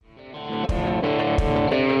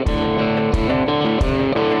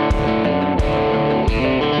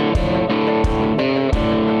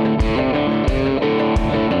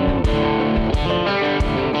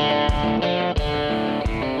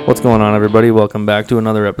What's going on, everybody? Welcome back to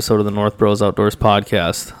another episode of the North Bros Outdoors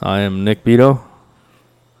Podcast. I am Nick Beto.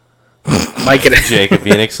 Micah. Jacob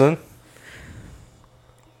Phoenixon.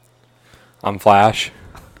 I'm Flash.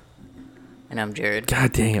 And I'm Jared.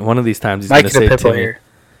 God dang it. One of these times he's going to Micah the say Timmy. here.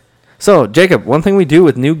 So, Jacob, one thing we do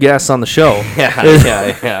with new guests on the show.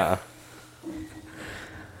 Yeah.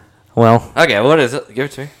 Well. Okay, what is it? Give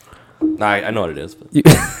it to me. No, I know what it is. But You,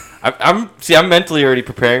 I'm mentally already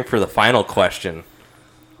preparing for the final question.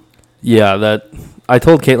 yeah, I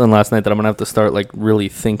told Caitlin last night that I'm going to have to start, really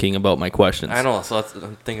thinking about my questions. I know, so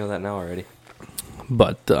I'm thinking of that now already.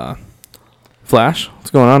 But, Flash, what's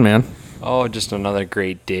going on, man? Oh, just another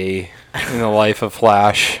great day in the life of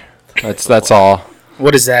Flash. That's all.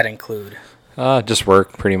 What does that include? Just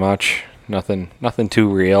work, pretty much. Nothing too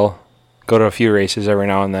real. Go to a few races every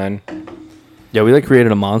now and then. Yeah, we,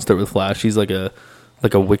 created a monster with Flash. He's like a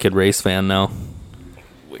wicked race fan now.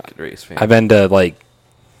 Wicked race fan. I've been to,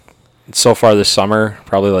 so far this summer,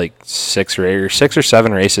 probably, 6 or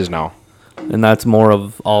 7 races now. And that's more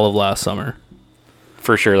of all of last summer.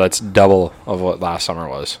 For sure, that's double of what last summer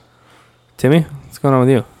was. Timmy, what's going on with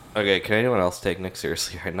you? Okay, can anyone else take Nick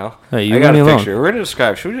seriously right now? Hey, you I got leave a me picture. We're going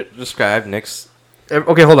to should we describe Nick's?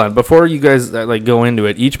 Okay, hold on. Before you guys go into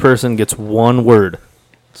it, each person gets one word.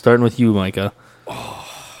 Starting with you, Micah.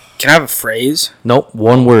 Can I have a phrase? Nope,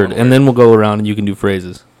 one word. And then we'll go around and you can do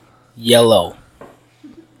phrases. Yellow.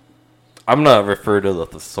 I'm going to refer to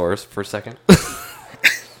the source for a second.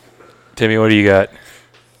 Timmy, what do you got?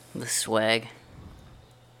 The swag.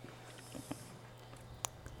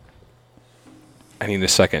 I need a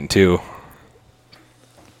second, too.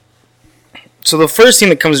 So the first thing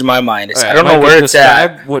that comes to my mind is All right, I don't know Micah, where it's at.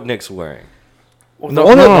 describe what Nick's wearing. No,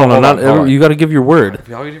 hold not on. you got to give your word.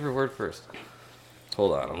 Y'all give your word first.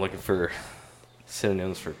 Hold on, I'm looking for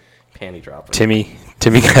synonyms for panty dropping. Timmy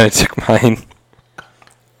kind of took mine.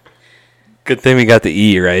 Good thing we got the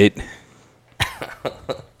E, right?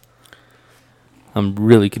 I'm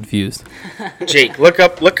really confused. Jake, look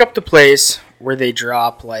up the place where they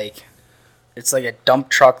drop it's like a dump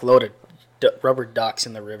truck load of rubber ducks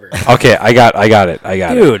in the river. Okay, I got it.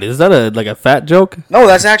 Dude, is that a fat joke? No,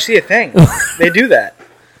 that's actually a thing. They do that.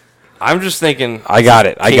 I'm just thinking. I got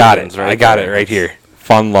it there. right here.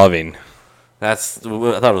 Fun loving. I thought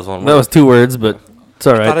it was one word. That was 2 words, but it's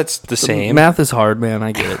all right. I thought it's the same. Math is hard, man.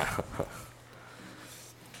 I get it.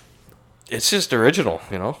 It's just original,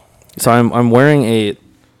 you know? So I'm wearing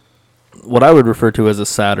what I would refer to as a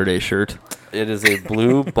Saturday shirt. It is a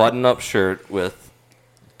blue button-up shirt with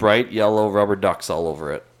bright yellow rubber ducks all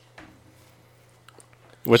over it.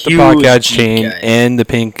 With the Huge podcast deep chain guy. and the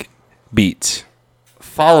pink beats.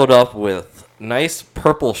 Followed up with nice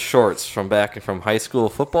purple shorts from high school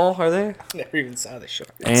football, are they? Never even saw the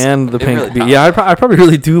shorts. And the pink. really Yeah, I probably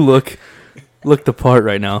really do look the part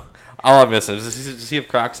right now. All I'm missing does he have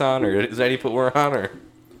Crocs on, or is that any footwear on, or?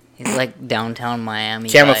 He's like downtown Miami.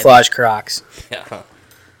 Camouflage Crocs. Yeah.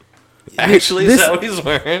 Actually, is that what he's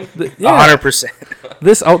wearing? 100%.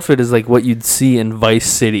 This outfit is like what you'd see in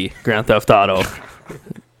Vice City, Grand Theft Auto.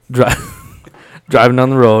 Driving down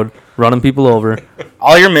the road, running people over.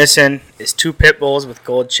 All you're missing is 2 pit bulls with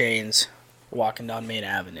gold chains walking down Main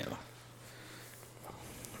Avenue.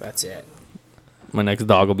 That's it. My next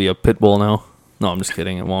dog will be a pit bull now. No, I'm just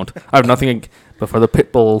kidding. It won't. I have nothing. Before the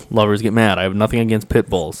pit bull lovers get mad, I have nothing against pit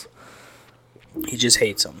bulls. He just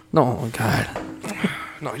hates them. No, God.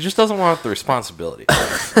 No, he just doesn't want the responsibility.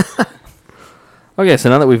 Okay, so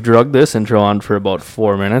now that we've drugged this intro on for about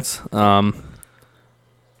 4 minutes,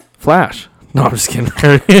 Flash. No, I'm just kidding.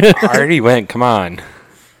 I already went. Come on.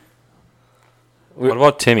 What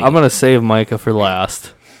about Timmy? I'm gonna save Micah for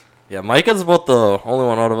last. Yeah, Micah's about the only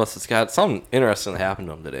one out of us that's got something interesting that happened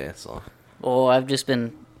to him today. So. Well, I've just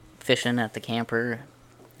been fishing at the camper,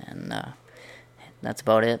 and that's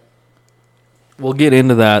about it. We'll get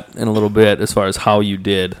into that in a little bit as far as how you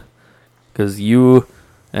did, because you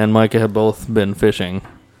and Micah have both been fishing.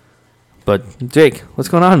 But Jake, what's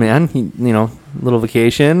going on, man? Little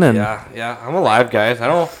vacation and Yeah, I'm alive, guys. I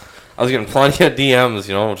was getting plenty of DMs,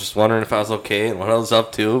 just wondering if I was okay and what I was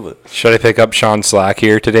up to. But Should I pick up Sean's slack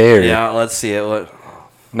here today? Or yeah, let's see it. What?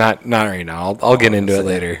 Not right now. I'll get into it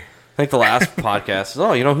later. I think the last podcast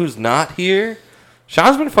is, who's not here?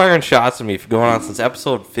 Sean's been firing shots at me going on since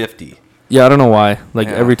episode 50. Yeah, I don't know why.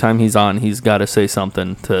 Every time he's on, he's got to say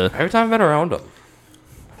something to. Every time I've been around him.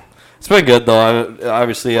 It's been good, though.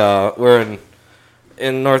 Obviously, we're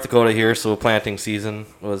in North Dakota here, so planting season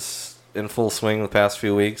was in full swing the past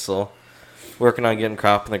few weeks. So working on getting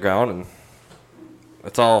crop in the ground, and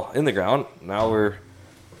it's all in the ground. Now we're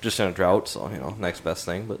just in a drought, so, next best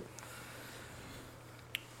thing. But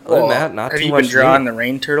Other than that, not have too you much. been drawing the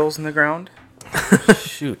rain turtles in the ground?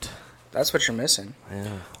 Shoot. That's what you're missing.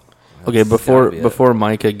 Yeah. Okay, That's before gotta be it. before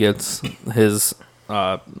Micah gets his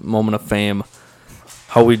moment of fame,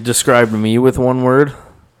 how we described me with one word,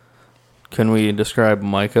 can we describe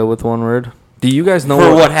Micah with one word? Do you guys know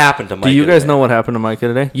For what happened to Micah? Do you guys today? know what happened to Micah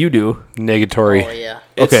today? You do. Negatory. Oh yeah.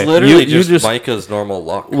 It's Okay, literally you just- Micah's normal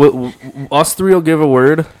luck. Us three will give a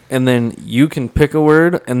word, and then you can pick a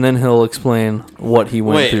word, and then he'll explain what he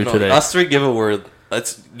went through today. Us three give a word.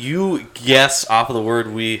 Let's you guess off of the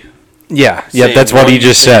word we. Yeah, Say that's what what he you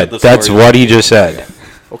just think said. the That's story what is. he just said.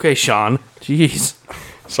 Okay, Sean. Jeez.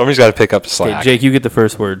 Somebody's got to pick up the Okay, slack. Jake, you get the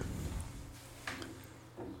first word.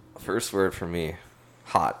 First word for me,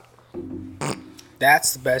 hot.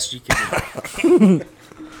 That's the best you can do.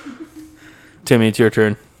 Timmy, it's your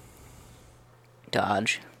turn.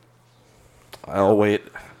 Dodge. I'll wait.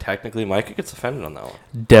 Technically, Micah gets offended on that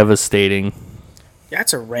one. Devastating.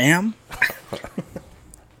 That's a ram.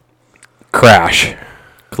 Crash.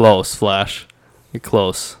 Close, Flash. You're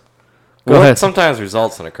close. Go What ahead. sometimes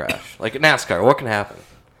results in a crash, like at NASCAR. What can happen?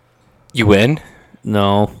 You win?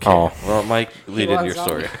 No. Oh. Well, Mike, lead into your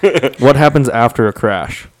story. What happens after a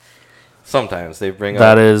crash? Sometimes they bring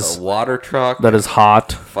That up is- a water truck, That is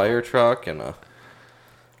hot. fire truck, and a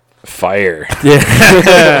Fire.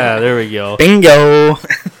 Yeah, there we go. Bingo.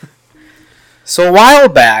 So a while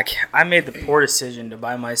back, I made the poor decision to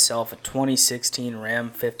buy myself a 2016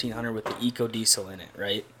 Ram 1500 with the Eco Diesel in it,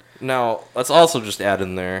 right? Now, let's also just add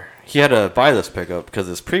in there, he had to buy this pickup because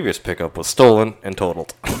his previous pickup was stolen and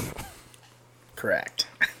totaled. Correct.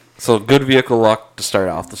 So good vehicle luck to start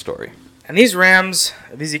off the story. And these Rams,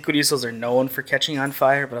 these Eco Diesels are known for catching on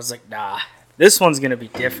fire, but I was like, nah, this one's going to be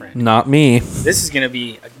different. Not me. This is going to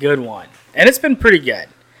be a good one. And it's been pretty good.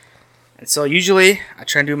 And so usually I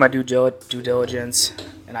try and do my due diligence,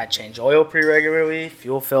 and I change oil pretty regularly,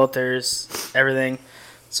 fuel filters, everything.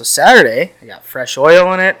 So Saturday, I got fresh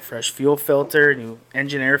oil in it, fresh fuel filter, new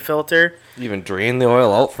engine air filter. You even drained the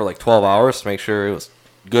oil out for like 12 hours to make sure it was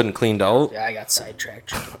good and cleaned out. Yeah, I got sidetracked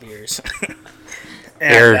drinking beers.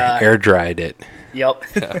 Air dried it. Yep.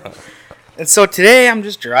 And so today I'm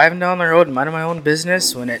just driving down the road and minding my own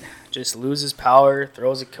business when it just loses power,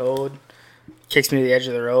 throws a code, kicks me to the edge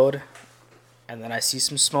of the road, and then I see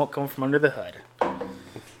some smoke coming from under the hood.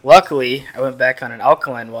 Luckily, I went back on an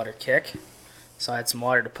alkaline water kick, so I had some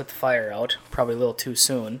water to put the fire out. Probably a little too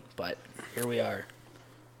soon, but here we are.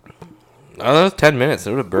 No, that was 10 minutes.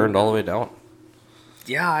 It would have burned all the way down.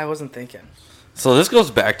 Yeah, I wasn't thinking. So this goes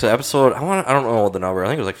back to episode, I don't know the number. I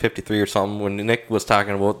think it was like 53 or something when Nick was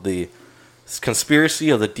talking about the conspiracy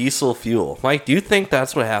of the diesel fuel. Mike, do you think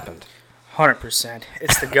that's what happened? 100%.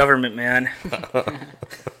 It's the government, man.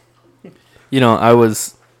 You know,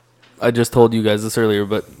 I just told you guys this earlier,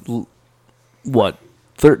 but what,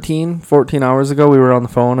 13, 14 hours ago we were on the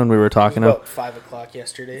phone and we were talking About 5 o'clock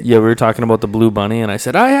yesterday. yeah, we were talking about the Blue Bunny, and I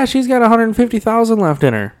said, oh yeah, she's got 150,000 left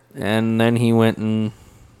in her. And then he went and,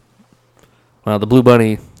 well, the Blue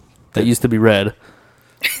Bunny that used to be red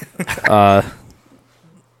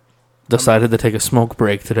decided to take a smoke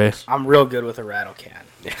break today. I'm real good with a rattle can.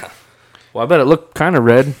 Yeah. Well, I bet it looked kind of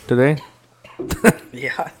red today.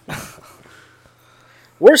 Yeah.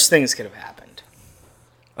 Worse things could have happened.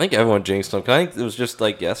 I think everyone jinxed him. 'Cause I think it was just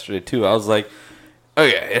like yesterday too. I was like,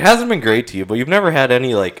 okay, it hasn't been great to you, but you've never had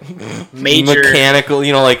any like Major. mechanical,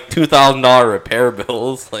 like $2,000 repair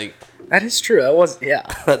bills. Like That is true. That was, yeah.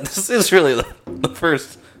 this is really the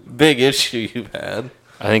first big issue you've had.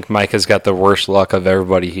 I think Micah's got the worst luck of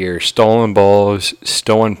everybody here. Stolen balls,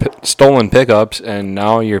 stolen pickups, and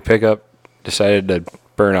now your pickup decided to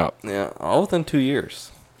burn up. Yeah, all within 2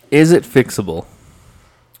 years. Is it fixable?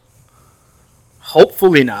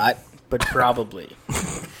 Hopefully not, but probably.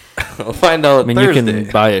 We'll find out I mean, Thursday. you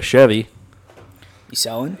can buy a Chevy. You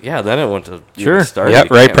selling? Yeah, then it went to Sure. start. Yep,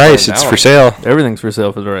 You right can't price. burn It's down. for sale. Everything's for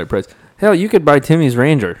sale for the right price. Hell, you could buy Timmy's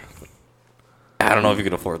Ranger. I don't know if you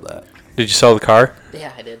can afford that. Did you sell the car?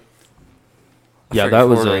 Yeah, I did. Yeah, Freaking that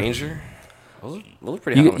was Ford a. Ranger. Those are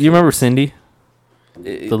pretty. You remember Cindy,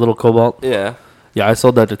 It- the little Cobalt? yeah. Yeah, I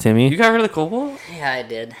sold that to Timmy. You got rid of the Cobalt? Yeah, I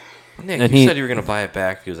did. Nick, And you he- said you were gonna buy it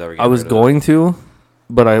back if he was ever. I was going to,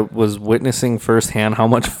 but I was witnessing firsthand how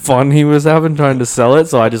much fun he was having trying to sell it,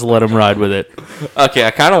 so I just let him ride with it. Okay,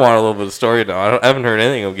 I kind of want a little bit of story now. I haven't heard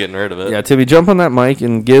anything of getting rid of it. Yeah, Timmy, jump on that mic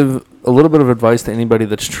and give a little bit of advice to anybody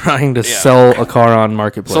that's trying to Yeah. sell a car on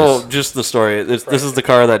Marketplace. So just the story. This is the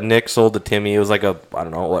car that Nick sold to Timmy. It was like a I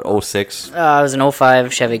don't know what 06. It was an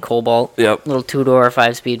 05 Chevy Cobalt. Yep. Little 2-door,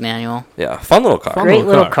 5-speed manual. Yeah, fun little car. Fun Great little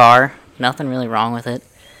little car. Nothing really wrong with it.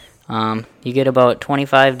 You get about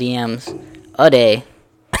 25 DMs a day.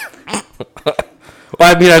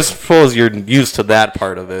 I mean, I suppose you're used to that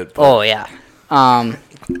part of it. But. Oh yeah.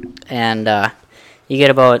 And you get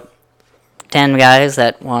about 10 guys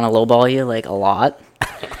that want to lowball you like a lot,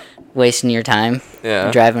 wasting your time.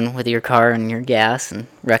 Yeah. Driving with your car and your gas and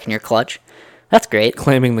wrecking your clutch. That's great.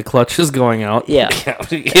 Claiming the clutch is going out. Yeah.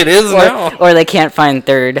 It is now. Or they can't find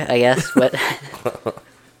third, I guess. But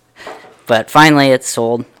but finally it's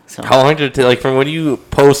sold. So How long did it take? Like from when you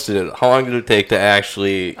posted it, how long did it take to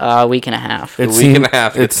actually? a week and a half. It week seemed, and a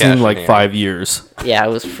half It gets seemed cash like in hand. 5 years. Yeah, it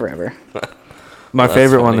was forever. My That's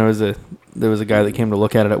favorite one, funny. there was a guy that came to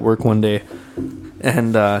look at it at work one day,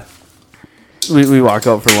 and we walk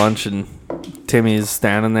out for lunch, and Timmy's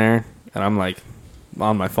standing there, and I'm like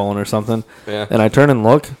on my phone or something, Yeah. and I turn and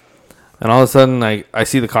look, and all of a sudden I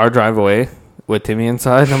see the car drive away with Timmy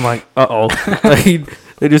inside, and I'm like, uh-oh.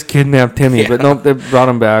 They just kidnapped Timmy, but nope, they brought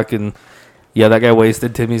him back, and yeah, that guy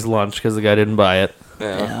wasted Timmy's lunch because the guy didn't buy it.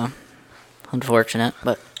 Yeah. Unfortunate,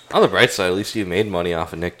 but On the bright side, at least you made money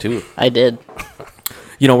off of Nick too. I did.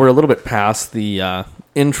 You know, we're a little bit past the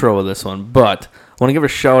intro of this one, but I want to give a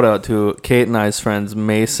shout out to Kate and I's friends,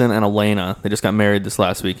 Mason and Elena. They just got married this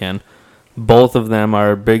last weekend. Both of them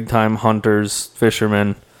are big time hunters,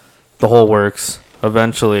 fishermen, the whole works.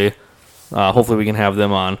 Eventually, hopefully we can have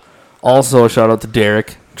them on. Also, a shout out to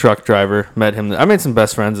Derek, truck driver. Met him. I made some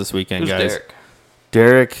best friends this weekend, Who's guys. Derek?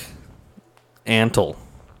 Derek Antle.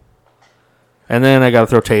 And then I got to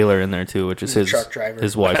throw Taylor in there too, which is He's a his truck driver.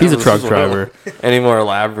 his wife. He's a truck driver. Any more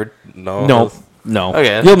elaborate? No. No.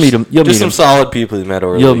 Okay. You'll meet him. You'll just meet him. some solid people you met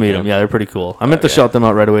over. You'll the meet weekend. them. Yeah, they're pretty cool. I meant to Okay. shout them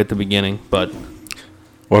out right away at the beginning, but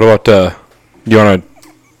What about do you want to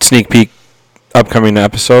sneak peek upcoming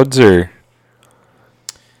episodes or?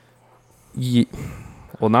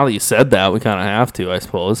 well, now that you said that, we kind of have to, I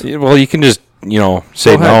suppose. Yeah, well, you can just say Go no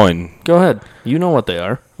ahead. and. Go ahead. You know what they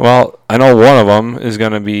are. Well, I know one of them is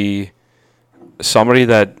going to be somebody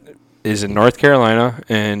that is in North Carolina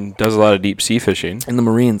and does a lot of deep sea fishing. In the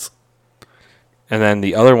Marines. And then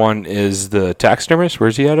the other one is the taxidermist.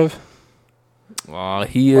 Where's he out of?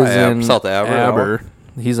 He is in South Aber.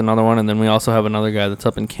 He's another one, and then we also have another guy that's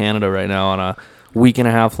up in Canada right now on a week and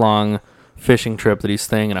a half long fishing trip that he's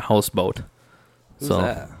staying in a houseboat. Who's so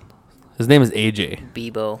that? his name is AJ.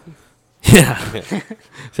 Bebo. Yeah.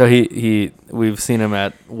 So we've seen him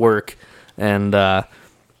at work, and I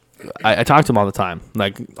talk to him all the time,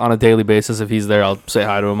 like on a daily basis. If he's there, I'll say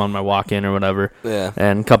hi to him on my walk in or whatever. Yeah.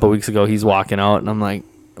 And a couple weeks ago, he's walking out, and I'm like,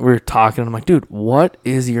 we're talking, and I'm like, dude, what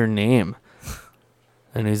is your name?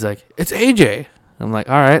 And he's like, it's AJ. I'm like,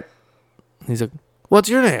 all right. He's like, what's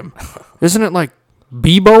your name? Isn't it like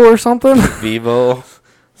Bebo or something? Vivo.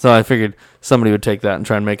 So I figured somebody would take that and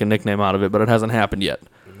try and make a nickname out of it, but it hasn't happened yet.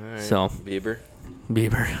 All right. So Bieber.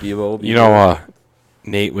 Bieber. Bebo. You know,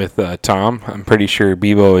 Nate with Tom. I'm pretty sure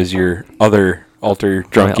Bebo is your other alter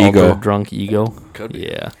drunk My ego. alter drunk ego. Could be.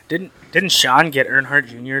 Yeah. Didn't Sean get Earnhardt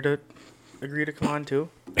Jr. to agree to come on too?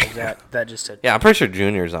 Or is that just a Yeah, I'm pretty sure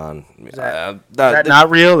Junior's on. that- is that not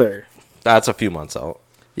real or That's a few months out.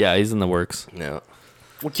 Yeah, he's in the works. Yeah.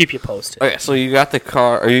 we'll keep you posted. Okay, so you got the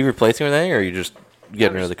car. Are you replacing everything, or are you just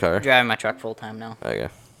getting rid of the car? Driving my truck full time now. Okay.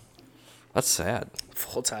 That's sad.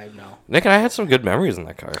 Full time now. Nick and I had some good memories in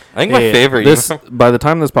that car. I think my Hey, favorite. This by the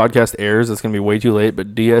time this podcast airs, it's gonna be way too late.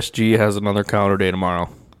 But DSG has another counter day tomorrow.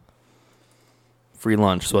 Free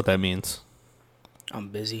lunch is what that means. I'm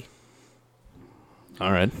busy.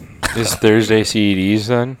 All right. Is Thursday CEDs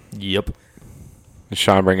then? Yep. Is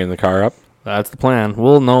Sean bringing the car up? That's the plan.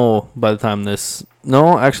 We'll know by the time this.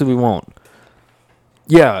 No, actually, we won't.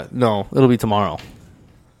 Yeah, no, it'll be tomorrow,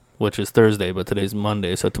 which is Thursday, but today's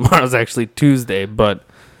Monday, so tomorrow's actually Tuesday. But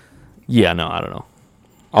yeah, no, I don't know.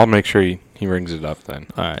 I'll make sure he brings it up then.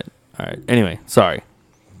 All right. Anyway, sorry.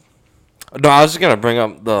 No, I was just gonna bring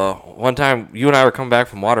up the one time you and I were coming back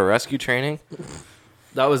from water rescue training.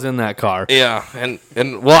 That was in that car. Yeah, and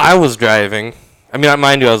well, I was driving. I mean,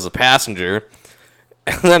 mind you, I was a passenger.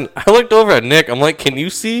 And then I looked over at Nick. I'm like, "Can you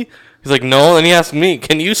see?" He's like, "No." And he asked me,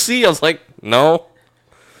 "Can you see?" I was like, "No."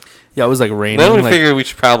 Yeah, it was like raining. Then we like, figured we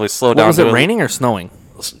should probably slow what down. was it, to a- raining or snowing?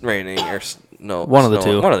 Raining or no? One of the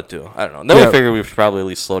snow- two. One of the two. I don't know. Then Yeah. we figured we should probably at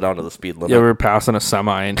least slow down to the speed limit. Yeah, we were passing a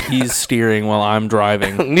semi, and he's steering while I'm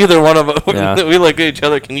driving. Neither one of us. Yeah. We look at each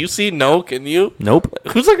other. Can you see? No. Can you? Nope.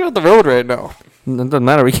 Who's looking at the road right now? It doesn't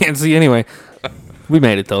matter. We can't see anyway. We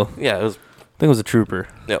made it, though. I Yeah, it was. think it was a trooper.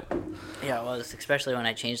 Yep. Yeah, it was, especially when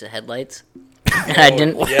I changed the headlights. And I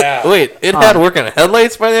didn't. Yeah. Wait, it had working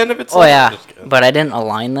headlights by the end of its Oh life? yeah, Just kidding. but I didn't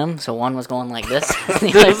align them, so one was going like this.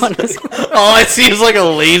 And the other one was. All I see is like a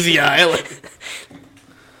lazy eye. Like,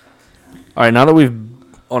 All right, now that we've...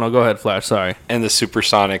 Oh, no, go ahead, Flash. Sorry. And the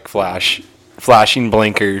supersonic flash. flashing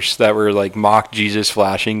blinkers that were like mock Jesus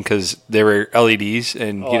flashing because they were LEDs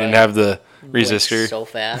and he didn't have the resistor. So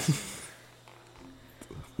fast.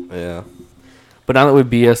 Yeah. But now that we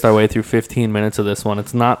BS'd our way through 15 minutes of this one,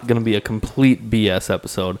 it's not going to be a complete BS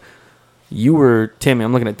episode. You were Timmy.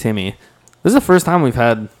 I'm looking at Timmy. This is the first time we've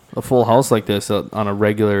had a full house like this on a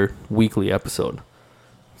regular weekly episode.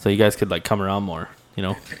 So you guys could like come around more,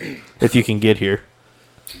 if you can get here.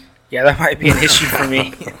 Yeah, that might be an issue for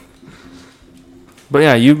me. But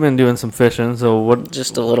yeah, you've been doing some fishing. So what?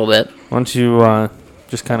 Just a little bit. Why don't you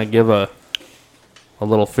just kind of give a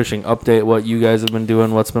little fishing update? What you guys have been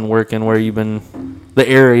doing? What's been working? Where you've been? The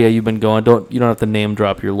area you've been going. You don't have to name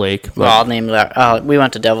drop your lake. But Well, I'll name that. We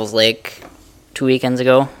went to Devil's Lake 2 weekends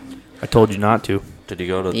ago. I told you not to. Did you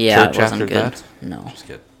go to Yeah, church it wasn't after good. that? No, Just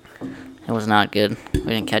kidding. it was not good. We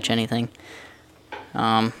didn't catch anything.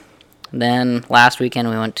 Then last weekend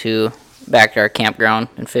we went back to our campground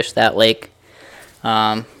and fished that lake.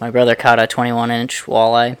 My brother caught a 21-inch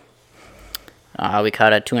walleye. We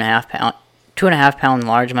caught a 2.5 pound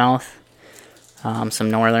largemouth, some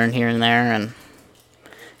northern here and there, and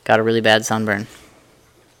got a really bad sunburn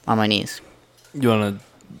on my knees. You want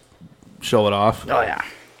to show it off? Oh yeah.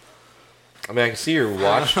 I mean, I can see your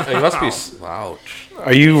watch. You must be. Ouch.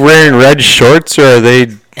 Are you wearing red shorts or are they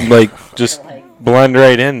like just blend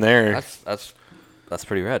right in there? That's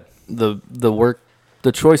pretty red.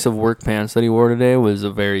 The choice of work pants that he wore today was a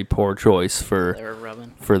very poor choice They for were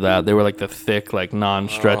rubbing. that. They were like the thick, like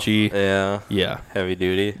non-stretchy. Yeah. Yeah. Heavy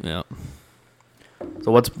duty. Yeah.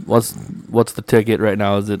 So what's the ticket right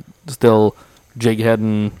now? Is it still jig head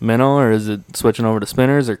and minnow, or is it switching over to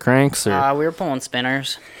spinners or cranks? Or We were pulling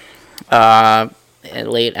spinners. At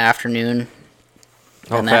late afternoon.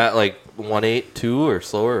 How And fast? Like 1.8, 2, or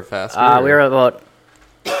slower or faster? We were about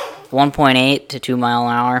 1.8 to 2 mile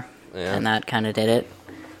an hour, Yeah. and that kind of did it.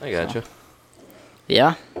 I gotcha.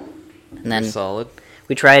 Yeah. And then Solid.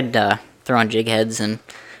 we tried throwing jig heads and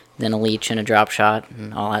then a leech and a drop shot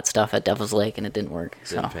and all that stuff at Devil's Lake, and it didn't work.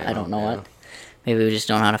 So Didn't pan I don't out, know yeah. what. Maybe we just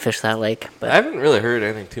don't know how to fish that lake. I But haven't really heard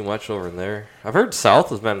anything too much over in there. I've heard south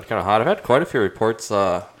has been kind of hot. I've had quite a few reports,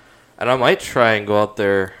 and I might try and go out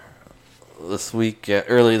there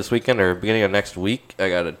early this weekend or beginning of next week. I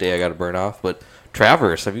got a day I got to burn off. But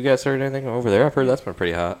Traverse, have you guys heard anything over there? I've heard that's been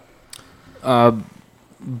pretty hot.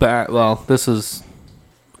 this is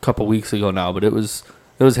a couple weeks ago now, but it was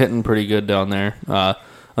hitting pretty good down there.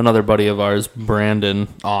 Another buddy of ours, Brandon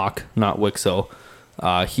Ock, not Wixo,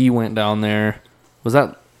 he went down there. Was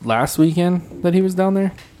that last weekend that he was down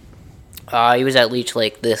there? he was at Leech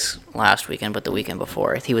Lake this last weekend, but the weekend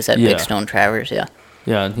before he was at Yeah. Big Stone Travers. Yeah.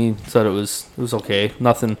 Yeah, and he said it was okay.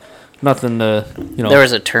 Nothing to There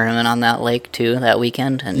was a tournament on that lake too that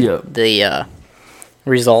weekend, and Yeah. the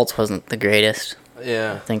results wasn't the greatest.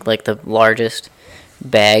 Yeah. I think like the largest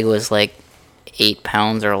bag was like 8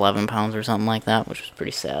 pounds or 11 pounds or something like that, which was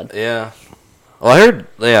pretty sad. Yeah. Well, I heard,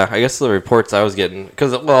 I guess the reports I was getting,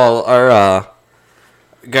 because, our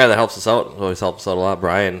guy that helps us out, always helps us out a lot,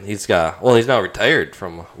 Brian, he's now retired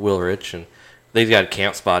from Willrich, and he's got a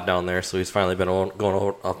camp spot down there, so he's finally been going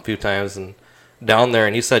out a few times and down there,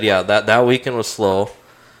 and he said, that weekend was slow,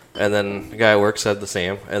 and then the guy at work said the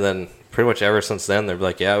same, and then pretty much ever since then, they're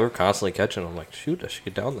like, we're constantly catching them. I'm like, shoot, I should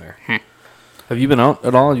get down there. Have you been out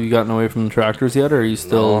at all? Have you gotten away from the tractors yet, or are you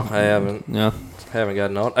still? No, I haven't. Yeah. Haven't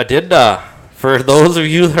gotten out. I did, for those of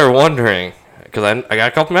you that are wondering, because I got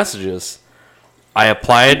a couple messages. I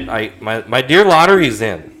applied. My dear lottery's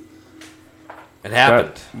in. It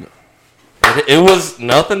happened. It was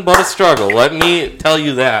nothing but a struggle. Let me tell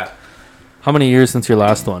you that. How many years since your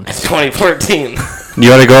last one? It's 2014. You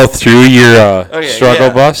want to go through your struggle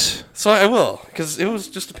yeah. bus? So I will, because it was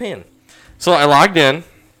just a pain. So I logged in,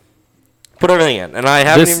 put everything in, and I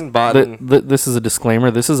haven't even bought. This is a disclaimer.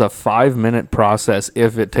 This is a 5-minute process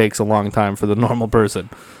if it takes a long time for the normal person.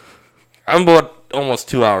 I'm about almost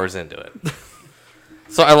 2 hours into it.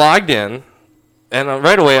 So I logged in, and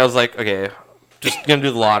right away I was like, okay, just gonna do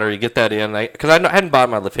the lottery, get that in, because I hadn't bought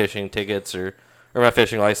my fishing tickets or my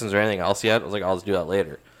fishing license or anything else yet. I was like, I'll just do that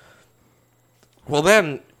later. Well,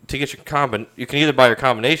 then to get your you can either buy your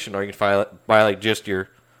combination or you can buy like just your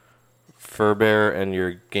fur bear and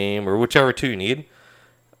your game or whichever two you need.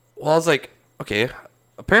 Well, I was like, okay,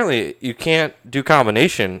 apparently you can't do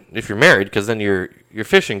combination if you're married because then your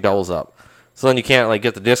fishing doubles up. So then you can't like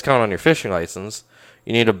get the discount on your fishing license.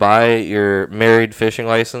 You need to buy your married fishing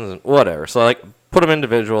license and whatever. So I like put them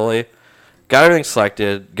individually, got everything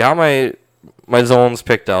selected, got my zones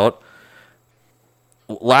picked out.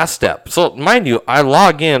 Last step. So mind you, I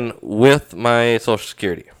log in with my social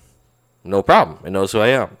security. No problem. It knows who I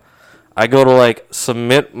am. I go to like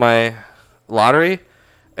submit my lottery,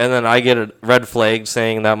 and then I get a red flag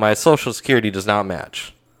saying that my Social Security does not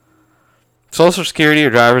match. Social Security or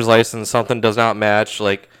driver's license, something does not match.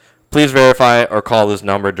 Like, please verify or call this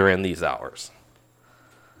number during these hours.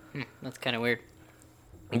 That's kind of weird.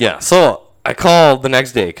 Yeah, so I called the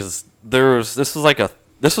next day because this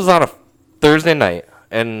was on a Thursday night,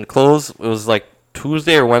 and it was like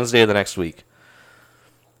Tuesday or Wednesday of the next week.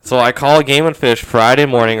 So I call Game and Fish Friday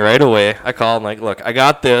morning right away. I call him like, look, I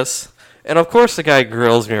got this. And of course the guy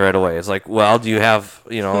grills me right away. It's like, well, do you have,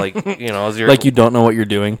 is your... Like you don't know what you're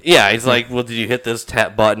doing? Yeah, he's like, well, did you hit this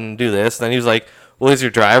tap button, do this? And then he was like, well, is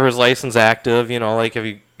your driver's license active? Like, have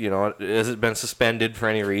you, has it been suspended for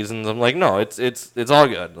any reasons? I'm like, no, it's all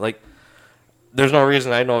good. Like, there's no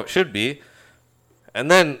reason I know it should be. And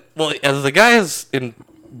then, well, as the guy is in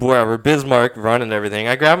wherever, Bismarck, running everything,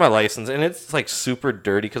 I grab my license, and it's, like, super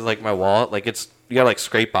dirty because, like, my wallet, like, you gotta, like,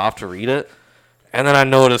 scrape off to read it. And then I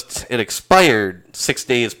noticed it expired 6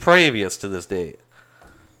 days previous to this date.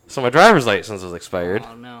 So my driver's license was expired.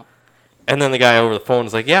 Oh, no. And then the guy over the phone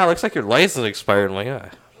is like, yeah, it looks like your license expired. I'm like,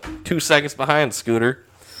 yeah, 2 seconds behind, Scooter.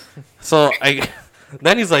 So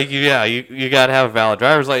then he's like, yeah, you got to have a valid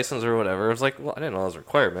driver's license or whatever. I was like, well, I didn't know that was a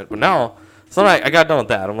requirement. But now, so I got done with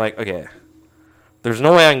that. I'm like, okay, there's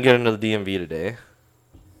no way I can get into the DMV today.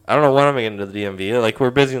 I don't know when I'm going to get into the DMV. Like,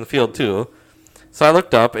 we're busy in the field, too. So I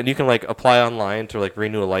looked up, and you can, like, apply online to, like,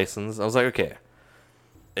 renew a license. I was like, okay.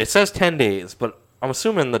 It says 10 days, but I'm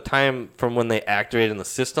assuming the time from when they activate in the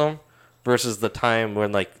system versus the time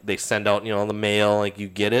when, like, they send out, the mail, like, you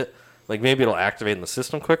get it. Like, maybe it'll activate in the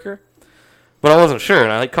system quicker. But I wasn't sure,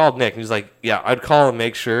 and I, like, called Nick, and he's like, yeah, I'd call and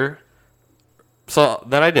make sure. So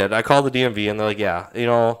then I did. I called the DMV, and they're like, yeah,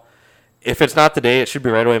 if it's not today, it should be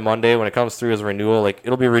right away Monday when it comes through as a renewal. Like,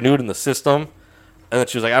 it'll be renewed in the system. And then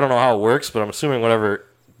she was like, I don't know how it works, but I'm assuming whatever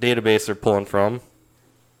database they're pulling from,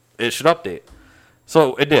 it should update.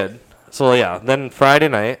 So it did. So, yeah, then Friday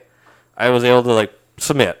night, I was able to, like,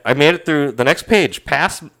 submit. I made it through the next page,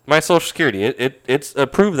 past my Social Security. It's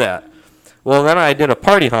approved that. Well, then I did a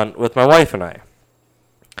party hunt with my wife and I.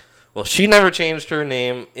 Well, she never changed her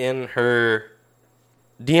name in her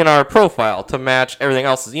DNR profile to match everything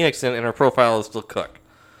else as Enixon, and her profile is still Cook.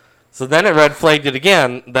 So then it red flagged it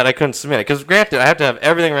again that I couldn't submit it. Because granted, I have to have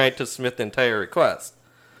everything right to submit the entire request.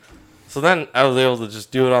 So then I was able to just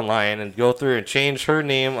do it online and go through and change her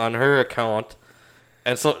name on her account.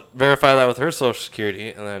 And so verify that with her Social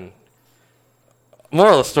Security. And then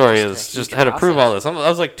moral of the story is just had to prove all this. I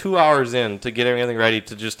was like 2 hours in to get everything ready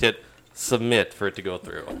to just hit submit for it to go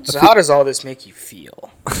through. So how does all this make you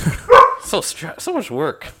feel? So much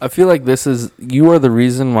work. I feel like you are the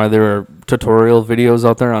reason why there are tutorial videos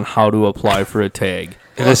out there on how to apply for a tag.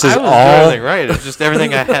 And this is all everything right. It's just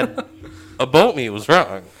everything I had about me was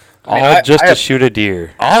wrong. To shoot a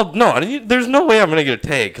deer. There's no way I'm gonna get a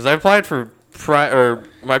tag because I applied for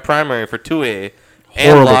my primary for 2A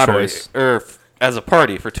and lottery as a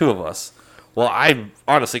party for 2 of us. Well, I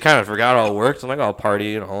honestly kind of forgot how it worked. I'm like, I'll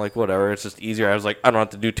party, like whatever. It's just easier. I was like, I don't have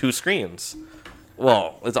to do 2 screens.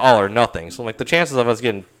 Well, it's all or nothing. So, like, the chances of us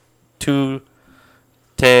getting 2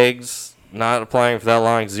 tags, not applying for that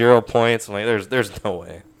long, 0 points, I'm like, there's no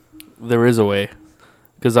way. There is a way.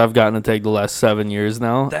 Because I've gotten a tag the last 7 years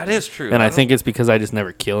now. That is true. And I think it's because I just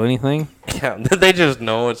never kill anything. Yeah, they just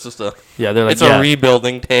know it's just a... Yeah, they're like, it's a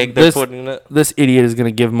rebuilding tag they're putting in it. This idiot is going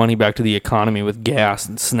to give money back to the economy with gas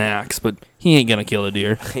and snacks, but he ain't going to kill a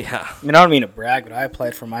deer. Yeah. I mean, I don't mean to brag, but I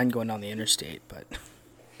applied for mine going down the interstate, but...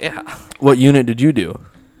 Yeah. What unit did you do?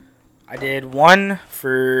 I did one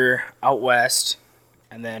for out west,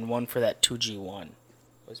 and then one for that 2G1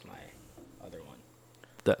 was my other one.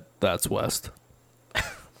 That's west.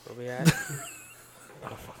 Where we at?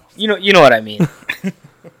 You know what I mean.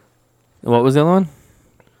 What was the other one?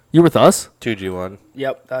 You were with us? 2G1.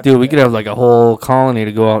 Yep. Dude, we could have like a whole colony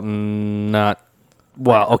to go out and not...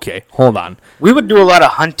 Well, okay, hold on. We would do a lot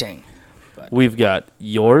of hunting. But We've got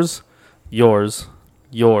yours,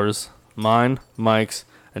 mine, Mike's,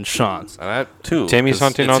 and Sean's. And I, too. Timmy's 'cause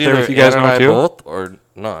hunting it's out there either if you guys Ann and know I too? both or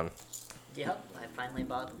none. Yep, I finally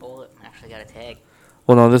bought the bullet and actually got a tag.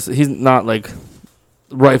 Well, no, he's not like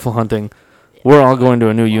rifle hunting. We're all going to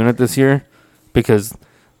a new unit this year because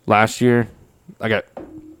last year I got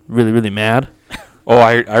really, really mad. Oh,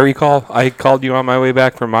 I recall. I called you on my way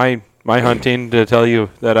back from my hunting to tell you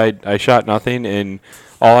that I shot nothing, and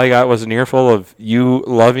all I got was an earful of you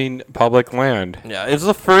loving public land. Yeah, it's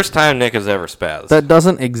the first time Nick has ever spazzed. That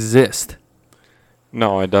doesn't exist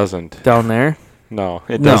No, it doesn't. down there. No,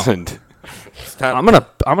 it No. doesn't. I'm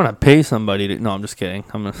gonna pay somebody to. No, I'm just kidding.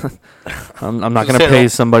 I'm not gonna Say pay no.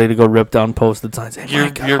 somebody to go rip down posted signs. Hey,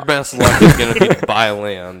 Micah. Your best luck is going to be to buy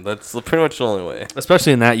land. That's pretty much the only way.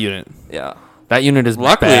 Especially in that unit. Yeah. That unit is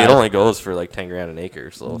Luckily, bad. it only goes for like 10 grand an acre.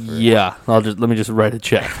 So Yeah, let me just write a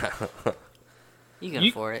check. You can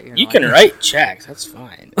afford it. You're You not- can write checks. That's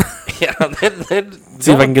fine. yeah, then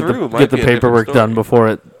See if I can get through the might be a different paperwork story. done before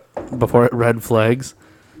it red flags.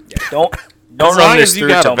 Yeah, don't As run long this as you through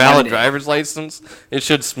got till a valid Monday. driver's license, it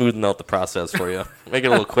should smoothen out the process for you. Make it a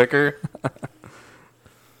little quicker.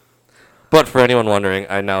 But for anyone wondering,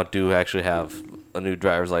 I now do actually have a new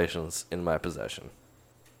driver's license in my possession.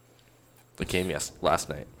 It came last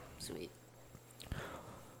night. Sweet.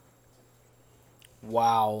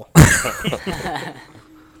 Wow.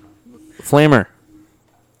 Flamer.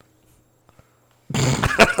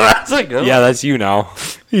 That's a good Yeah, one. that's you now.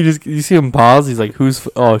 You see him pause. He's like,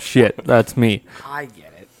 oh shit, that's me. I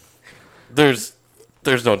get it. There's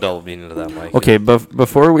no double meaning to that, Mike. Okay, but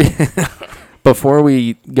before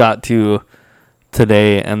we got to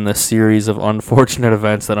today and the series of unfortunate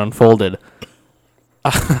events that unfolded,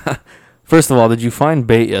 first of all, did you find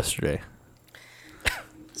bait yesterday?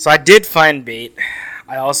 So I did find bait.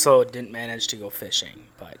 I also didn't manage to go fishing,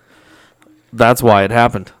 but That's why it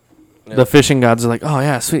happened. Yeah. The fishing gods are like, oh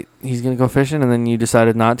yeah, sweet, he's gonna go fishing, and then you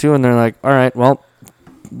decided not to, and they're like, all right, well,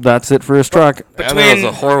 that's it for his truck. And there was between-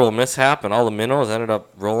 a horrible mishap, and all the minnows ended up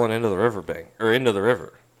rolling into the riverbank or into the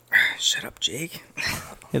river. shut up, Jake.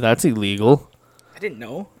 Yeah, that's illegal. I didn't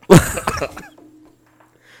know.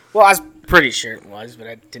 Well, I was pretty sure it was, but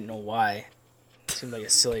I didn't know why. It seemed like a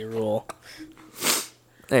silly rule.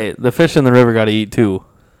 Hey, the fish in the river got to eat too.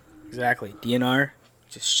 Exactly. DNR,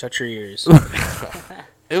 just shut your ears.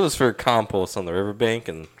 It was for compost on the riverbank,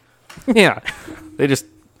 and Yeah, they just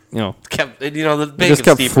kept the bank just is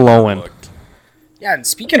kept steeper than flowing. it looked. Yeah, and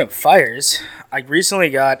speaking of fires, I recently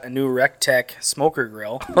got a new RecTech smoker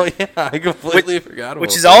grill, Oh yeah, I completely forgot about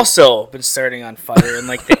which has that. also been starting on fire in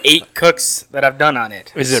like the 8 cooks that I've done on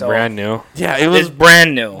it. Is it So, brand new? Yeah, it It's was.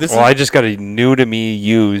 brand new. This Well, I just got a new to me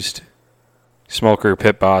used smoker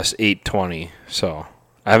Pit Boss 820, so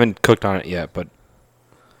I haven't cooked on it yet, but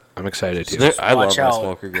I'm excited to. I love Watch my out.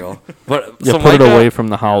 smoker grill, but You so put it Micah- away from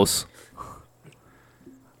the house.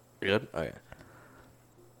 Good. Okay.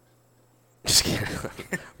 Just kidding.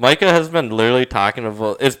 Micah has been literally talking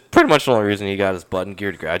about. It's pretty much the only reason he got his button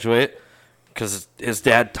gear to graduate, because his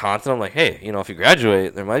dad taunted him like, "Hey, if you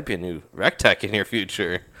graduate, there might be a new RecTech in your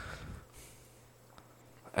future."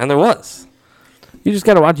 And there was. You just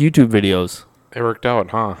got to watch YouTube videos. It worked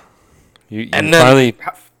out, huh? You And then- finally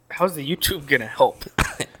How's the YouTube gonna help?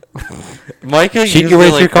 Micah Cheat used your way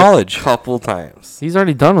it through like college. a couple times. He's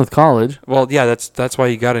already done with college. Well, yeah, that's why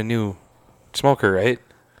you got a new smoker, right?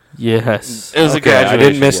 Yes. It was a Okay, I graduation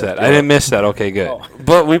didn't miss gift, that. I didn't miss that. Okay, good. Oh.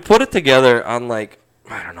 But we put it together on like,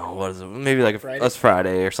 I don't know, what is it? Maybe like Friday? a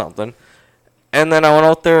Friday or something. And then I went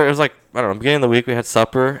out there. It was like, I don't know, beginning of the week we had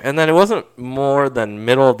supper, and then it wasn't more than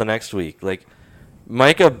middle of the next week. Like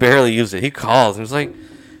Micah barely used it. He calls and he's like,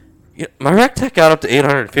 "Yeah, my RecTech got up to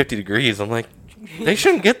 850 degrees." I'm like, they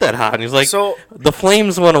shouldn't get that hot. And he's like, So- the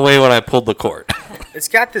flames went away when I pulled the cord. It's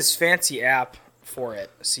got this fancy app for it,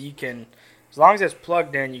 so you can, as long as it's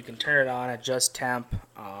plugged in, you can turn it on, adjust temp,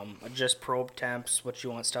 adjust probe temps, what you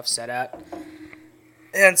want stuff set at,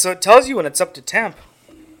 and so it tells you when it's up to temp.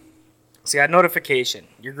 So you got a notification.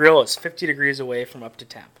 Your grill is 50 degrees away from up to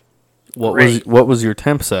temp. Great. What was your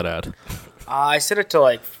temp set at? I set it to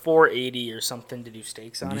like 480 or something to do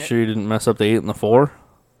steaks on You it. sure you didn't mess up the 8 and the 4?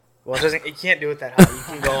 Well, it doesn't. You can't do it that high.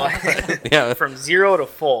 You can go Yeah. from 0 to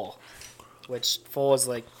full, which full is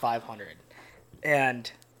like 500.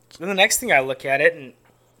 And then the next thing I look at it, and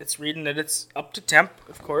it's reading that it's up to temp,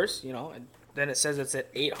 of course, and then it says it's at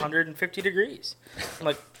 850 degrees. I'm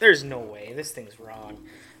like, there's no way. This thing's wrong.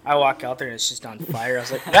 I walk out there and it's just on fire. I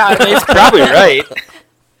was like, yeah, I mean, it's probably right.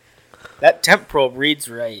 That temp probe reads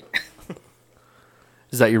right.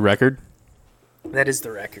 Is that your record? That is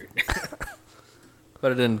the record.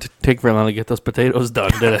 But it didn't take very long to get those potatoes done,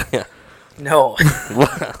 did it? No.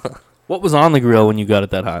 What was on the grill when you got it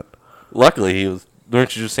that hot? Luckily, he was.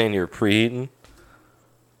 Weren't you just saying you were preheating?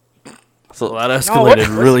 So Well, that No, what-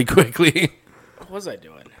 escalated really quickly. What was I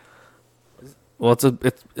doing? Well,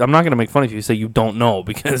 I'm not going to make fun of you. Say you don't know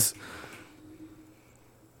because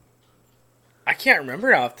I can't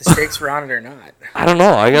remember now if the steaks were on it or not. I don't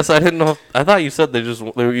know. I guess I didn't know. I thought you said you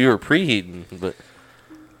were preheating, but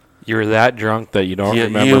You were that drunk that you don't you,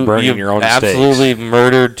 remember burning you your own absolutely steaks.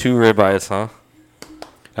 murdered 2 ribeyes, huh?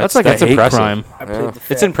 that's like a hate crime. I played the It's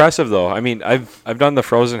fifth. impressive though. I mean, I've done the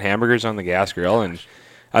frozen hamburgers on the gas grill, and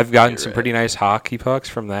I've gotten some pretty nice hockey pucks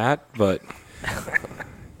from that, but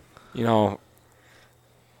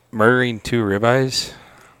murdering 2 ribeyes,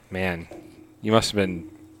 man, you must have been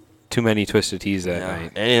too many Twisted Teas that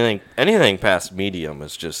night. Anything past medium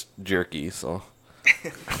is just jerky. So.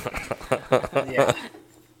 Yeah.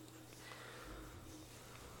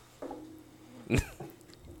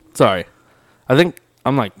 Sorry. I think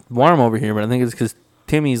I'm like warm over here, but I think it's because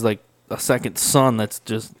Timmy's like a second son that's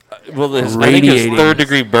just I think his radiating.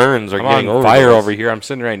 3rd-degree burns are I'm getting on over fire those. over here. I'm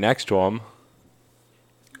sitting right next to him.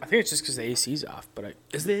 I think it's just because the AC's off. But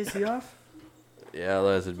is the AC off? Yeah,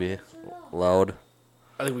 otherwise it'd be loud.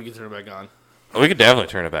 I think we can turn it back on. We could definitely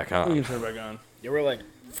turn it back We on. can turn it back on. Yeah, we're like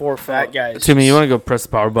 4 fat guys. Timmy, you want to go press the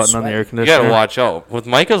power button on the air You conditioner? gotta watch out. With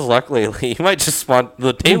Micah's luck lately, he might just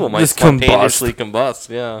the table might Just spontaneously combust.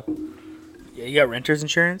 Yeah. Yeah, you got renter's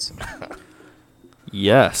insurance?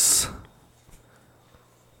 Yes.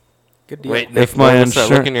 Good deal. Wait, If Nick, my notice that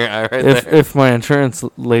insur- look in your eye right If there. if my insurance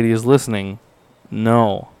lady is listening,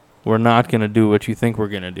 no, we're not gonna do what you think we're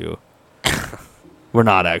gonna do. We're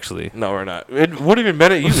not actually. No, we're not. It wouldn't even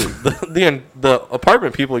been at you. The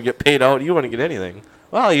apartment people would get paid out. You wouldn't get anything.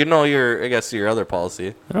 Well, I guess your other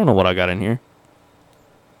policy. I don't know what I got in here.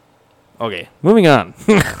 Okay, moving on.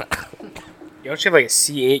 Don't you have like a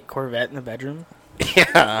C8 Corvette in the bedroom?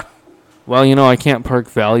 Yeah. Well, I can't park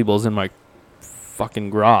valuables in my fucking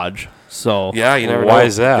garage, so Yeah, you never Why know.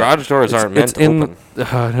 is that? Garage doors aren't meant to open.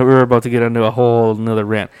 we're about to get into a whole another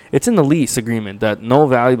rant. It's in the lease agreement that no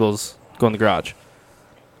valuables go in the garage.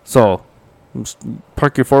 So, just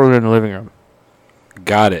park your 4-wheeler in the living room.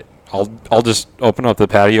 Got it. I'll just open up the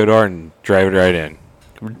patio door and drive it right in.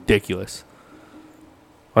 Ridiculous.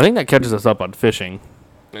 I think that catches us up on fishing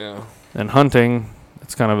Yeah. and hunting.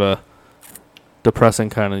 It's kind of a depressing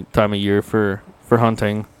kind of time of year for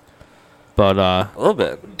hunting, but A little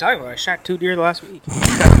bit. What are you talking about? I shot 2 deer last week.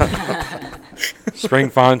 Spring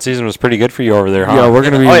fawn season was pretty good for you over there, huh? yeah, we're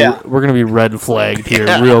gonna be Oh, yeah. we're gonna be red flagged here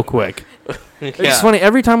real quick. It's funny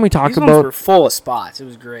every time we talk These ones were about full of spots. It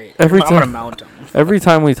was great. Every I'm gonna time- mount them. every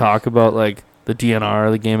time we talk about like the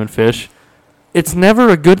DNR, the game and fish, it's never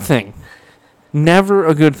a good thing. Never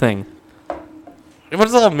a good thing. It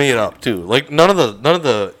was all made up too. Like none of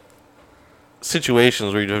the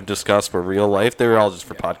situations we discussed were real life. They were all just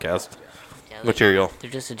for podcast Yeah, material.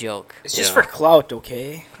 They're just a joke. It's just Yeah. for clout,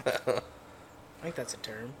 okay? I think that's a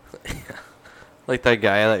term. Like that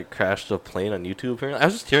guy that crashed a plane on YouTube. Apparently, I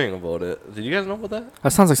was just hearing about it. Did you guys know about that?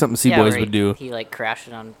 That sounds like something Sea Yeah, Boys where would do. He like crashed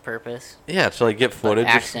it on purpose. Yeah, to like get But footage.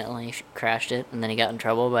 accidentally crashed it, and then he got in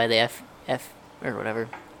trouble by the F or whatever.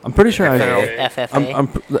 I'm pretty sure FFA. I'm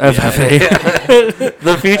the FFA.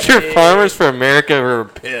 The future farmers for America were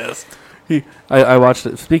pissed. I watched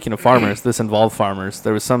it. Speaking of farmers, this involved farmers.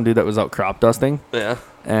 There was some dude that was out crop dusting, Yeah.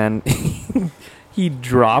 and he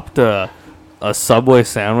dropped a Subway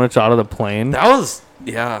sandwich out of the plane. That was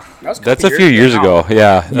yeah. That's a few years ago.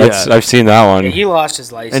 Yeah, I've seen that one. Yeah, he lost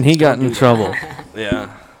his license. And he got Don't in do trouble.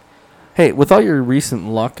 Yeah. Hey, with all your recent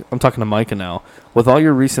luck, I'm talking to Micah now. With all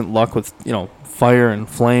your recent luck with fire and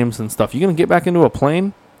flames and stuff, you gonna get back into a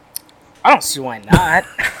plane? that. I don't see why not.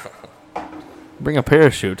 Bring a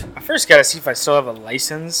parachute. I first got to see if I still have a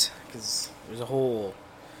license, because there's a whole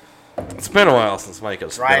It's been a while since Mike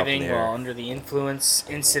has driving while under the influence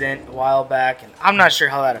incident a while back, and I'm not sure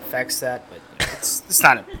how that affects that, but it's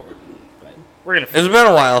not important. But we're gonna. It's been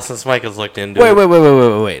a while since Mike has looked into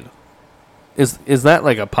it. Wait. Is that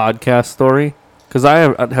like a podcast story? Because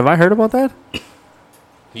have I heard about that?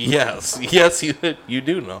 Yes, you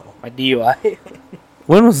do know. My DUI.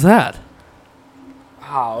 When was that?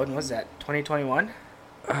 Oh, when was that? 2021.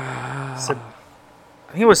 I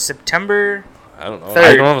think it was September. I don't know. Third.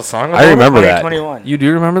 I don't have a song. I remember that. 2021. You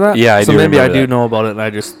do remember that? Yeah, I so do maybe I remember do that. know about it, and I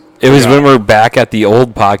just It was when we're back at the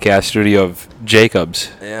old podcast studio of Jacobs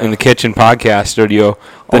Yeah. in the kitchen podcast studio.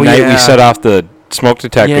 The Oh, night yeah. we set off the smoke yeah.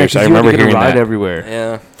 detectors. 'Cause I you had to remember get a hearing ride that. everywhere.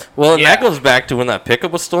 Yeah. Well, and Yeah. that goes back to when that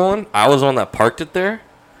pickup was stolen. I was the one that parked it there.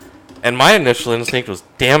 And my initial instinct was,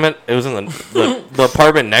 damn it, it was in the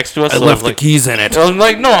apartment next to us. I so left was the keys in it. I was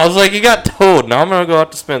like, no, I was like, you got towed. Now I'm going to go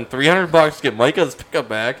out to spend $300 to get Micah's pickup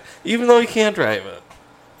back, even though he can't drive it.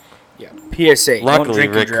 Yeah. PSA. don't Luckily, drink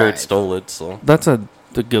and Rick drive. Hurt stole it, so. That's a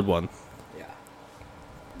good one. Yeah.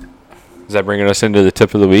 Is that bringing us into the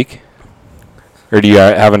tip of the week? Or do you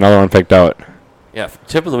have another one picked out? Yeah,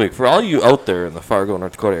 tip of the week. For all you out there in the Fargo,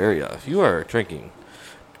 North Dakota area, if you are drinking,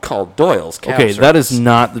 call Doyle's Cab Okay, that is Service.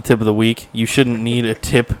 not the tip of the week. You shouldn't need a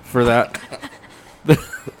tip for that.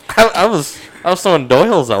 I was throwing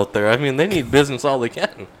Doyle's out there. I mean, they need business all they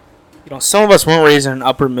can. Some of us weren't raised in an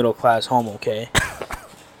upper middle class home, okay?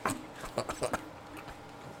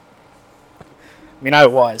 I mean, I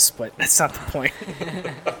was, but that's not the point.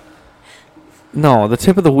 No, the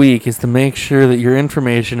tip of the week is to make sure that your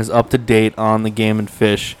information is up to date on the Game and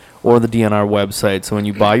Fish or the DNR website. So when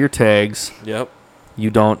you buy your tags, Yep. you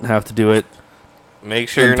don't have to do it Make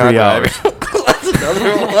sure in you're not 3 driving. hours. That's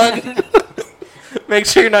another one. Make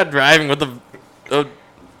sure you're not driving with a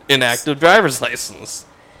inactive driver's license.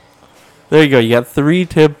 There you go. You got 3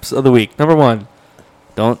 tips of the week. Number 1,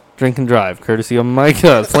 don't drink and drive. Courtesy of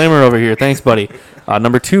Micah. Flamer over here. Thanks, buddy.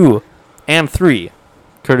 Number 2 and 3,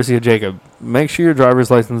 courtesy of Jacob. Make sure your driver's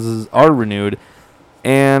licenses are renewed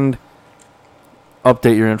and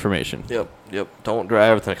update your information. Yep. Don't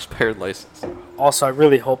drive with an expired license. Also, I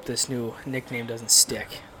really hope this new nickname doesn't stick.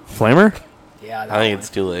 Flamer? Yeah, that I think one. it's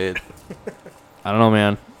too late. I don't know,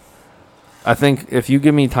 man. I think if you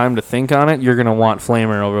give me time to think on it, you're going to want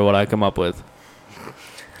Flamer over what I come up with.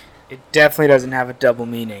 It definitely doesn't have a double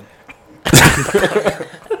meaning.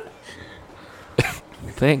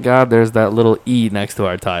 Thank God there's that little E next to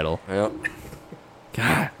our title. Yep.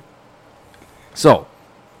 God. So,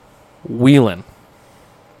 wheeling.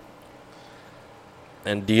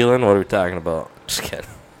 And dealing, what are we talking about? Just kidding.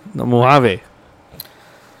 The Mojave.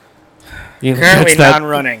 You gonna Currently catch that-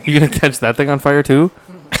 non-running. You gonna catch that thing on fire too?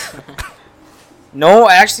 No,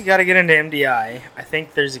 I actually got to get into MDI. I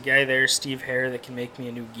think there's a guy there, Steve Hare, that can make me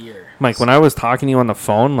a new gear. Mike, when I was talking to you on the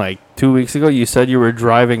phone like 2 weeks ago, you said you were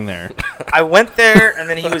driving there. I went there, and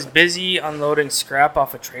then he was busy unloading scrap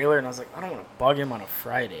off a trailer, and I was like, I don't want to bug him on a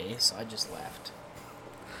Friday, so I just left.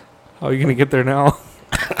 How are you gonna get there now?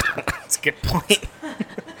 That's a good point.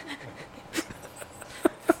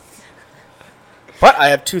 But I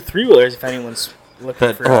have 2 3-wheelers if anyone's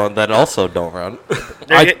looking for That also don't run.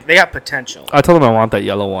 They got potential. I told him I want that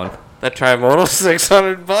yellow one. That Trimoto,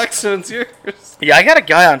 $600 and it's yours. Yeah, I got a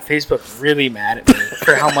guy on Facebook really mad at me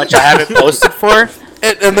for how much I have it posted for.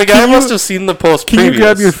 And the guy must have seen the post Can previous. you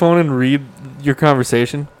grab your phone and read your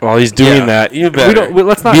conversation? While he's doing Yeah, that, you better.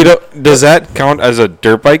 Let's not. does that count as a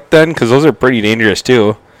dirt bike then? Because those are pretty dangerous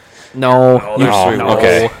too. No. they're you- sweet. no.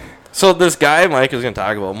 Okay. So this guy Mike is going to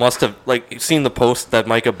talk about must have seen the post that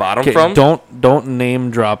Micah bought him Okay, from. don't name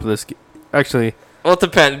drop this. Actually, Well, it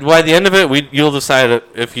depends. By the end of it, you'll decide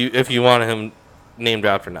if you want him name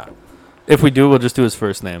dropped or not. if we do, we'll just do his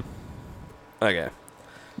first name. Okay.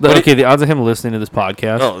 The odds of him listening to this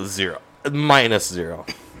podcast. Oh, 0.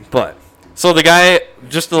 -0. But so the guy,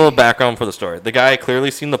 just a little background for the story. The guy clearly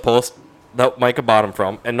seen the post that Micah bought him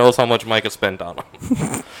from and knows how much Micah spent on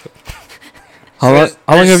him. How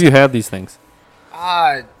long have you had these things?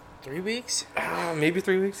 3 weeks? Maybe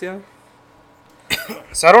 3 weeks, yeah.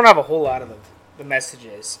 So I don't have a whole lot of the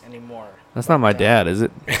messages anymore. That's not my dad, is it?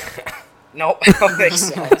 No, I don't think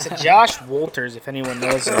so. It's a Josh Wolters, if anyone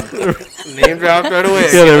knows him. Name dropped right away.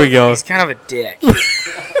 Yeah, there we go. He's kind of a dick.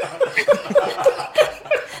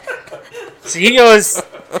 So he goes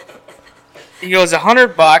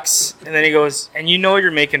 $100, and then he goes, and you know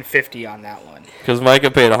you're making 50 on that one. Because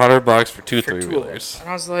Micah paid $100 for two For 2 of them. three-wheelers. And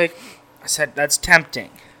I said, that's tempting.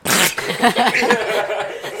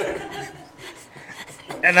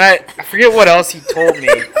 And then I forget what else he told me.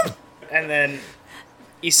 And then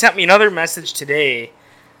he sent me another message today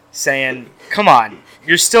saying, come on,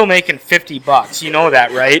 you're still making $50. You know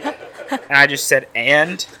that, right? And I just said,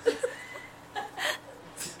 and?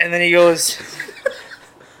 And then he goes,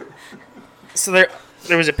 so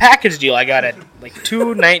there was a package deal. I got like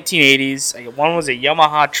 2 1980s. One was a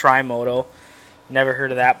Yamaha Trimoto. Never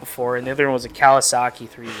heard of that before. And the other one was a Kawasaki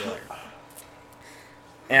 3-wheeler.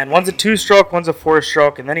 And one's a 2-stroke, one's a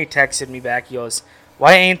 4-stroke. And then he texted me back. He goes,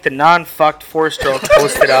 why ain't the non-fucked 4-stroke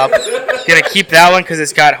posted up? Gonna keep that one because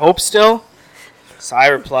it's got hope still? So I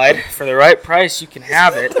replied, for the right price, you can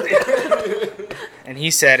have it. And he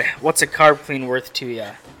said, what's a carb clean worth to you?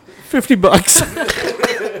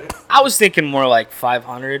 $50. I was thinking more like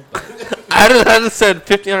 500. But I'd have said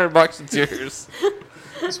 $1,500. It's yours.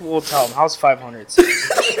 so we'll tell him. How's 500?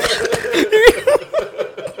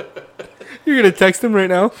 You're gonna text him right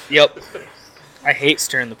now? Yep. I hate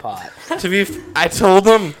stirring the pot. I told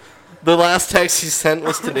him the last text he sent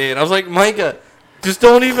was today, and I was like, Micah, just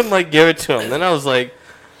don't even give it to him. Then I was like,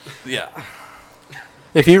 yeah.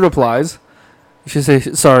 If he replies, you should say,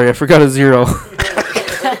 sorry, I forgot a 0.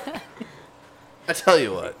 I tell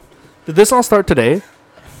you what. Did this all start today?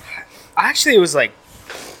 Actually,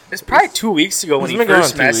 it's probably 2 weeks ago when It's he been going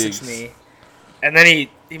first on 2 messaged weeks. me. And then he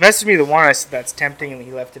messaged me the one I said that's tempting, and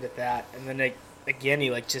he left it at that. And then again, he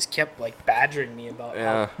just kept badgering me about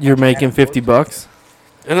Yeah. You're making $50?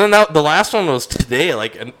 And then the last one was today,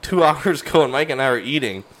 2 hours ago, and Mike and I were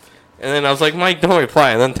eating. And then I was like, Mike, don't reply.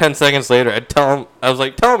 And then 10 seconds later, I was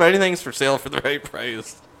like, tell him anything's for sale for the right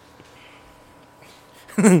price.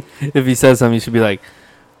 If he says something, you should be like,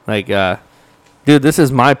 dude, this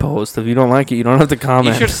is my post. If you don't like it, you don't have to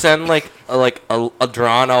comment. You should send like a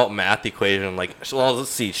drawn out math equation. Like, well, let's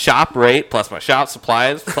see, shop rate plus my shop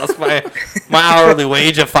supplies plus my hourly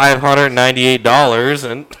wage of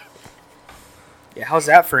 $598, and Yeah, how's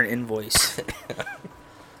that for an invoice?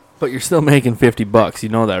 But you're still making $50. You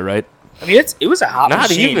know that, right? I mean, it was a hot not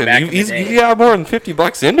machine even. back in the You day. got more than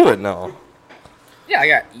 $50 into it now. Yeah, I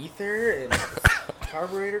got ether and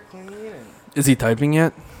carburetor clean and Is he typing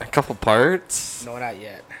yet? A couple parts. no, not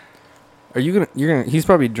yet. Are you gonna? You're gonna. He's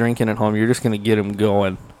probably drinking at home. You're just gonna get him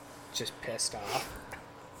going. Just pissed off.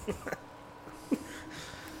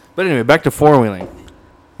 But anyway, back to four wheeling.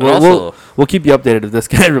 And also, We'll keep you updated if this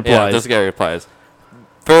guy replies. yeah, this guy replies.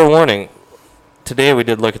 Fair warning. Today we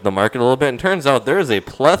did look at the market a little bit, and turns out there is a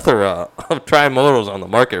plethora of tri-motos on the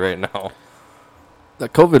market right now. The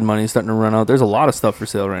COVID money is starting to run out. There's a lot of stuff for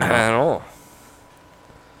sale right now. I know.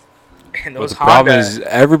 And But those the problem Honda, is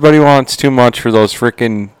everybody wants too much for those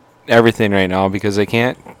freaking everything right now because they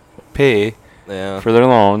can't pay Yeah. for their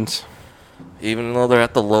loans. Even though they're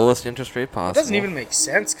at the lowest interest rate it possible. doesn't even make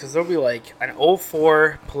sense because there'll be like an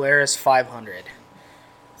 '04 Polaris 500.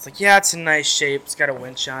 It's like, yeah, it's in nice shape. It's got a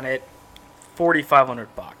winch on it.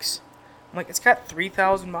 $4,500. I'm like, it's got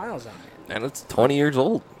 3,000 miles on it. And it's 20 years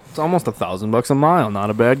old. It's almost $1,000 a mile. Not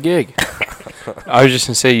a bad gig. I was just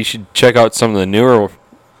gonna say you should check out some of the newer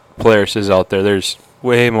Polarises out there. There's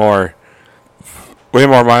way more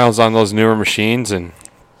miles on those newer machines and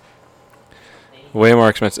way more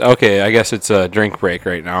expensive. Okay, I guess it's a drink break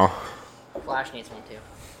right now. Flash needs one too.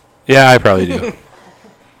 Yeah, I probably do.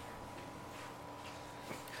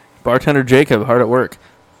 Bartender Jacob, hard at work.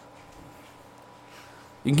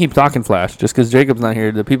 You can keep talking, Flash. Just because Jacob's not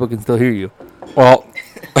here, the people can still hear you. Well,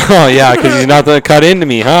 oh yeah, because he's not gonna cut into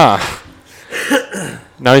me, huh?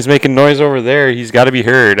 Now he's making noise over there. He's got to be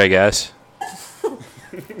heard, I guess. Even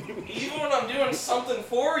when I'm doing something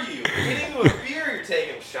for you, you're hitting me with beer, you're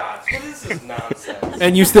taking shots. What is this nonsense?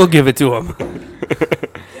 And you still give it to him.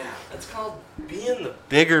 Yeah, that's called being the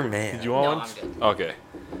bigger man. Did you want No, one? I'm good. Okay.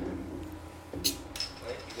 You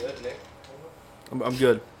good, Nick? I'm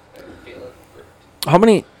good. How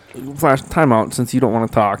many, Flash, timeout, since you don't want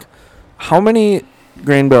to talk. How many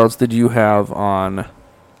grain belts did you have on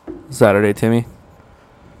Saturday, Timmy?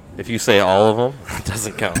 If you say all of them, it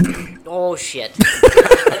doesn't count. Oh shit.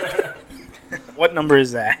 What number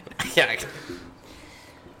is that? Yeah.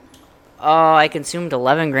 Oh, I consumed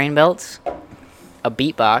 11 grain belts. A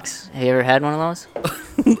beatbox. Have you ever had one of those?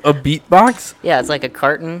 A beat box? Yeah, it's like a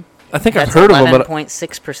carton. I think I've That's heard of them, but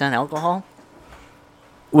 11.6% alcohol.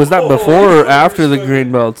 was that before or after the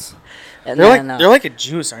grain belts? And They're then, they're like a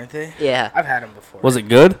juice, aren't they? yeah. I've had them before. Was it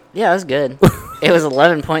good? Yeah, it was good. It was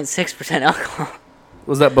 11.6% alcohol.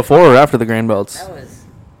 Was that before or after the grain belts? That was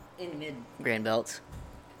in mid grain belts.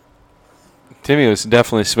 Timmy was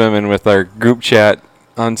definitely swimming with our group chat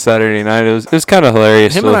on Saturday night. It was kind of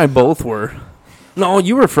hilarious. Him and I both were. No,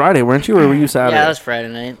 you were Friday, weren't you, or were you Saturday? Yeah, that was Friday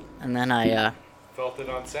night. And then I felt it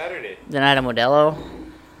on Saturday. had a Modelo.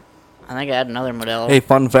 I think I had another Modelo. Hey,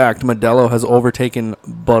 fun fact, Modelo has overtaken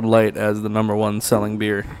Bud Light as the number one selling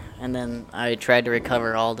beer. And then I tried to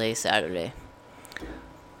recover all day Saturday.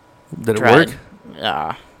 Did it Tried. work?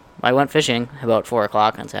 I went fishing about 4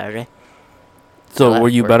 o'clock on Saturday. So that were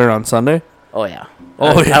you worked. better on Sunday? Oh, yeah.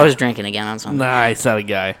 Oh, yeah. I was drinking again on Sunday. Nice, that a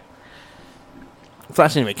guy.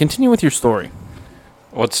 Flash, anyway, continue with your story.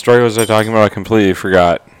 What story was I talking about? I completely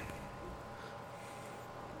forgot.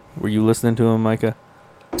 Were you listening to him, Micah?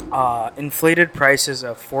 Inflated prices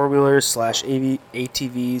of four-wheelers /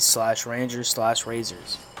 ATVs / Rangers /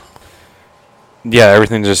 Razors. Yeah,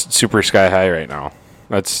 everything's just super sky high right now.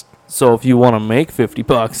 That's So if you want to make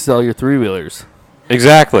 $50, sell your three-wheelers.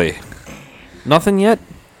 exactly. Nothing yet?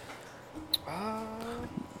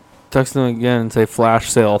 Text them again and say flash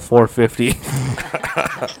sale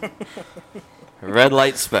 $450. Red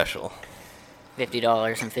light special.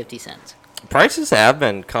 $50.50. Prices have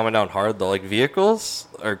been coming down hard though. Like vehicles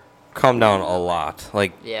are come down a lot.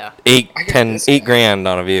 Like Yeah. I got this $8 guy. grand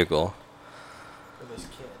on a vehicle. For this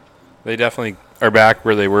kid. They definitely are back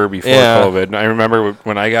where they were before Yeah. COVID. And I remember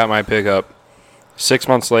when I got my pickup, 6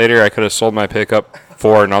 months later, I could have sold my pickup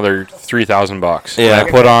for another $3,000. Yeah. And I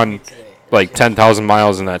put on like 10,000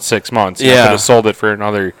 miles in that 6 months. And I Yeah. could have sold it for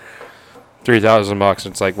another $3,000.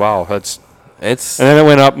 It's like, wow, that's. It's And then it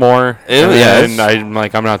went up more. Yeah, yeah, And I'm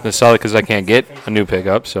like, I'm not going to sell it because I can't get a new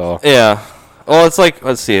pickup. So yeah. Well, it's like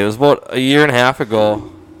let's see. It was about a year and a half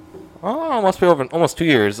ago. Oh, must be over almost 2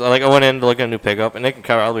 years. Like I went in to look at a new pickup, and Nick can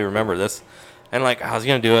probably remember this. And like I was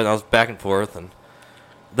gonna do it, and I was back and forth, and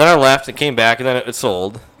Then I left and came back, and then it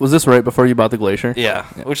sold. Was this right before you bought the Glacier? Yeah,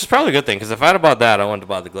 which is probably a good thing, because if I'd have bought that, I wouldn't have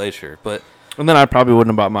bought the Glacier. But And then I probably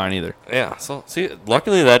wouldn't have bought mine either. yeah, so see,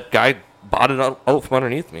 luckily that guy bought it out from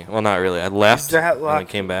underneath me. Well, not really. I left and then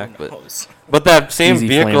came back. But that same Easy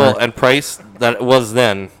vehicle flamer. and price that it was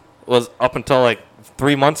then was up until like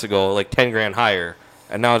 3 months ago, like 10 grand higher.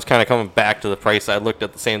 And now it's kind of coming back to the price I looked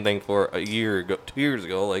at the same thing for a year ago, 2 years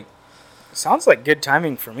ago. Like, Sounds like good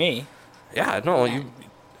timing for me. yeah, no,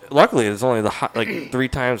 luckily it's only like 3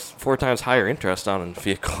 times, 4 times higher interest on a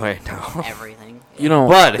vehicle right now. Everything. You know,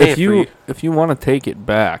 But, hey, if you want to take it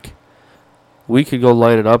back, we could go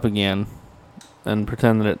light it up again and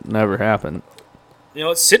pretend that it never happened. You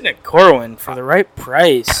know, it's sitting at Corwin for the right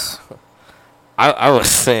price. I was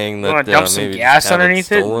saying that Wanna dump some maybe gas just have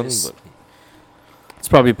underneath it? stolen, Just- but It's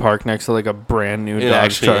probably parked next to like a brand new it Dodge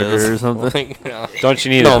actually Charger is. or something. Like, yeah. Don't you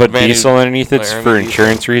need No, to put man, diesel underneath it Laramie for diesel.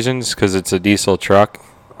 insurance reasons? Because it's a diesel truck.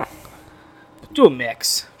 Do a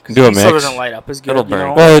mix. 'Cause Do a diesel mix. doesn't light up as good. It'll you burn.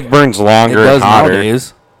 know? Well, it burns It longer and does hotter.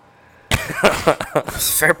 nowadays.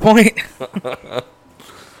 Fair point.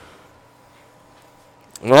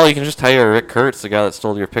 Well, you can just hire Rick Kurtz, the guy that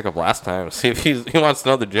stole your pickup last time. See if he wants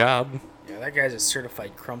another job. Yeah, that guy's a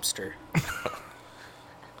certified crumpster.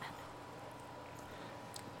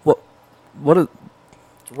 What is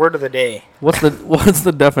Word of the day. what's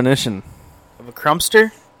the definition? Of a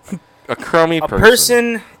crumpster? A crummy A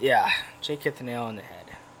person. Yeah. Jake hit the nail on the head.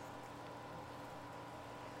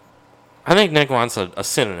 I think Nick wants a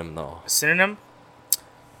synonym, though. A synonym?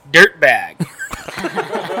 Dirtbag.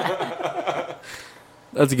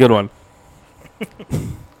 That's a good one.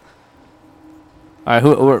 All right,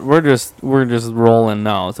 we're just rolling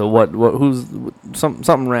now. So who's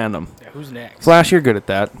something random? Yeah, who's next? Flash, you're good at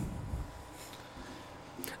that.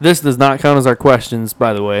 This does not count as our questions,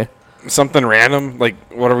 by the way. Something random? Like,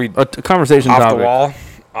 what are we? A conversation Off topic. the wall?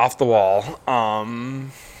 Off the wall.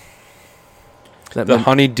 That The meant-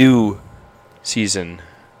 honeydew season.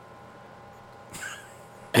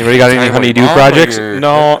 Anybody got any Talking about honeydew your mom or projects? your-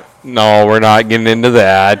 No, we're not getting into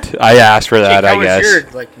that. I asked for that, Jake, how I guess. was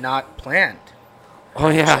your, like, not planned? Oh,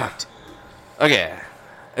 yeah. Okay.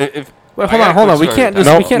 Well, I got a hold on. quick We story can't to just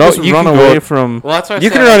tell. No, we can't no, just you run can go- away from. Well, that's what I You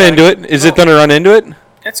said. can run into it. Is it gonna run into it?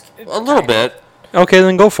 That's A little bit. Okay,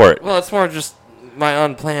 then go for it. Well, it's more just my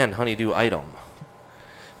unplanned honeydew item.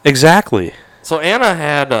 Exactly. So Anna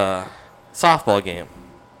had a softball game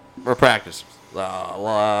or practice.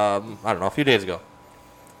 I don't know, a few days ago.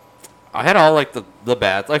 I had all like the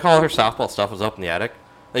bats, like all her softball stuff was up in the attic,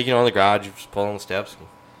 like in the garage. You just pull on the steps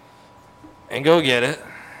and go get it.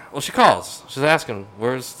 Well, she calls. She's asking,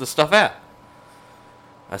 "Where's the stuff at?"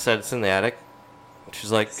 I said, "It's in the attic."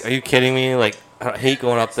 She's like, "Are you kidding me? Like, I hate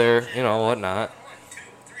going up there, whatnot."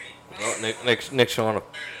 Oh, Nick's showing a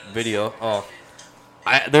video. Oh,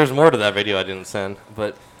 there's more to that video I didn't send,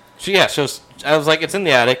 but I was like, it's in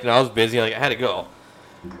the attic, and I was busy, like I had to go.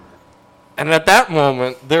 And at that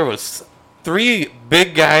moment, there was 3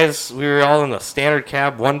 big guys. We were all in a standard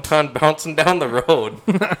cab, 1 ton, bouncing down the road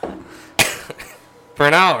for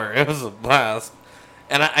an hour. It was a blast.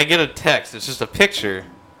 And I get a text. It's just a picture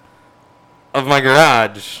of my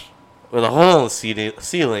garage with a hole in the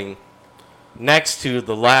ceiling next to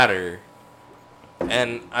the ladder.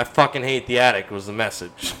 And I fucking hate the attic was the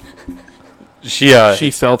message.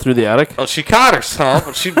 She fell through the attic. Well, she caught herself,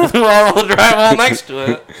 but she blew out all the drywall next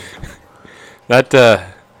to it.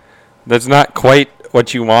 That's not quite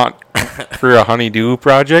what you want for a honeydew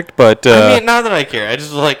project, but I mean, not that I care. I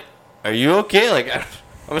just was like, are you okay? Like,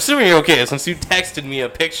 I'm assuming you're okay since you texted me a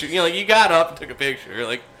picture. Like, you got up and took a picture.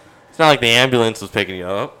 Like, it's not like the ambulance was picking you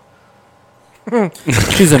up.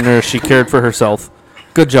 She's a nurse. She cared for herself.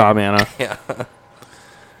 Good job, Anna. Yeah. All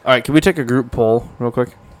right, can we take a group poll real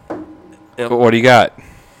quick? what do you got?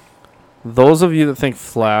 Those of you that think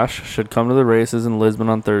Flash should come to the races in Lisbon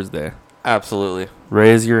on Thursday, Absolutely.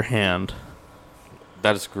 raise your hand.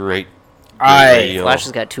 That is great. I Flash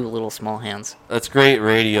has got 2 little small hands. That's great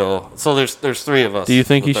radio. So there's 3 of us. Do you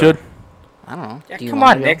think he with our- should? I don't know. Yeah, Do you come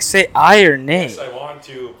wanna on, go? Nick. Say aye or nay. I want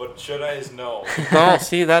to, but should I is no. No,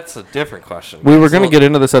 see, that's a different question. We were going to So get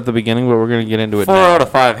into this at the beginning, but we're going to get into it 4 now. out of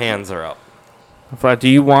 5 hands are up. Do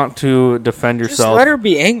you want to defend Just yourself? let her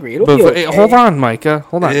be angry. It'll But be hey, okay. hold on, Micah.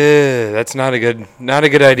 Hold on. That's not a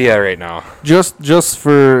good idea right now. Just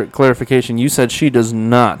for clarification, you said she does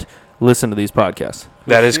not listen to these podcasts.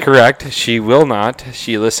 That is correct. She will not.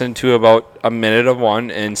 She listened to about a minute of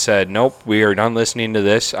one and said, "Nope, we are done listening to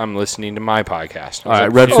this. I'm listening to my podcast." All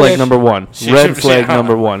right, red flag number one. Red flag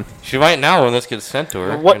number one. She might now when this gets sent to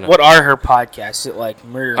her. What are her podcasts? Is it like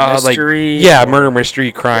murder mystery? Murder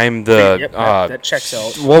mystery, crime. That checks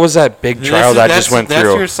out. What was that big trial that just went that's through?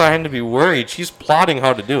 That's your sign to be worried. She's plotting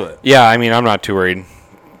how to do it. Yeah, I mean, I'm not too worried.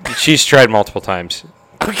 She's tried multiple times.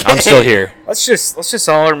 Okay. I'm still here. Let's just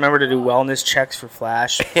all remember to do wellness checks for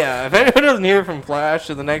Flash. Yeah, if anyone doesn't hear from Flash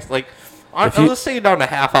to the next, let's say down to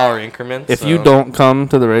half-hour increments. If you don't come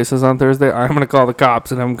to the races on Thursday, I'm going to call the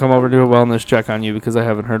cops and have them come over to do a wellness check on you because I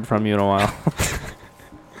haven't heard from you in a while.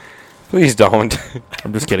 Please don't.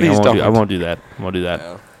 I'm just kidding. Please I won't do that.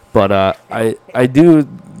 Yeah. But I do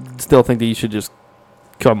still think that you should just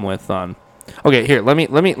come with on. Okay, here. Let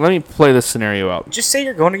me play this scenario out. Just say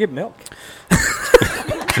you're going to get milk.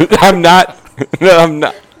 I'm not. No, I'm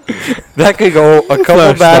not. That could go a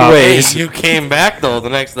couple bad ways. Hey, you came back though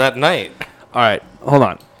that night. All right, hold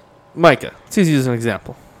on, Micah. Let's use you as an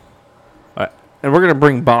example. All right, and we're gonna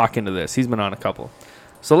bring Bach into this. He's been on a couple.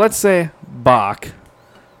 So let's say Bach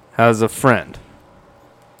has a friend.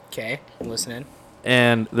 Okay, I'm listening.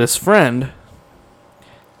 And this friend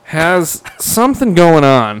has something going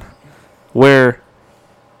on where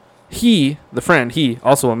he,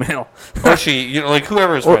 also a male, or she,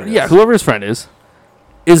 whoever his friend is. Yeah, whoever his friend is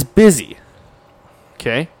busy.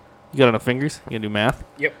 Okay? You got enough fingers? You can do math?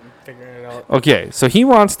 Yep, I'm figuring it out. Okay, so he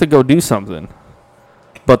wants to go do something,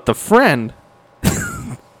 but the friend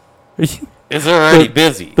is already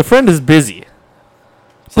busy. The friend is busy.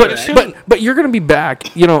 But you're going to be back,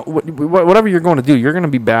 whatever you're going to do, you're going to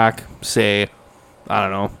be back, say, I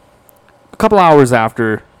don't know, a couple hours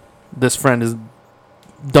after this friend is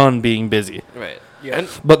done being busy. Right. Yeah.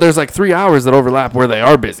 But there's 3 hours that overlap where they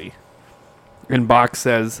are busy. And Bach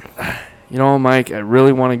says, Mike, I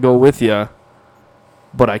really want to go with you,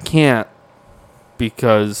 but I can't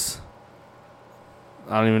because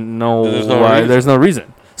I don't even know why. There's no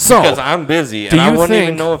reason. So because I'm busy and I wouldn't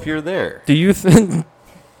even know if you're there. Do you think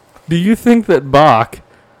that Bach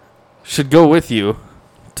should go with you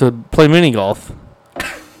to play mini golf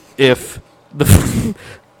if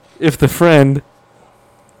the friend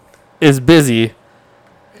is busy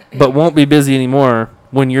but won't be busy anymore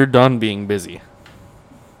when you're done being busy?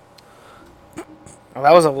 Well,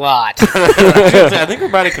 that was a lot. I think we're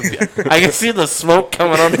about to confuse. I can see the smoke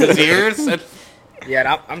coming on his ears.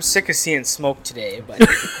 Yeah, I'm sick of seeing smoke today, but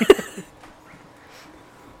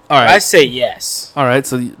all right. I say yes. All right,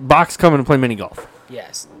 so Bach's coming to play mini golf.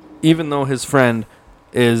 Yes. Even though his friend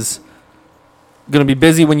is going to be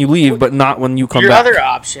busy when you leave, but not when you come back. back. Your other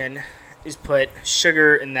option is put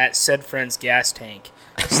sugar in that said friend's gas tank.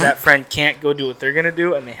 So that friend can't go do what they're going to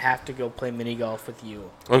do, and they have to go play mini golf with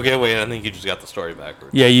you. Okay, wait, I think you just got the story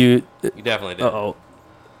backwards. Yeah, you definitely did. Uh-oh.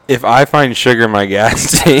 If I find sugar in my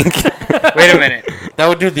gas tank... Wait a minute. That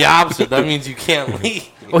would do the opposite. That means you can't leave.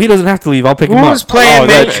 Well, he doesn't have to leave. I'll pick him up. Who's playing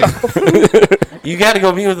mini golf? You got to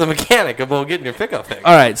go meet with the mechanic about getting your pickup fixed.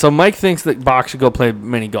 All right, so Mike thinks that Bach should go play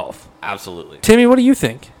mini golf. Absolutely. Timmy, what do you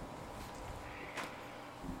think?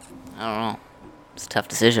 I don't know. It's a tough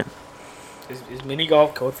decision. Is mini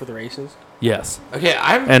golf code for the races? Yes. Okay,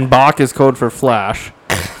 And Bach is code for Flash.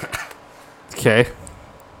 Okay.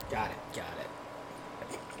 Got it.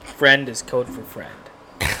 Friend is code for friend.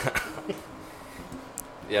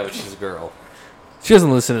 Yeah, but she's a girl. She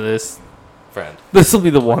doesn't listen to this. Friend. This will be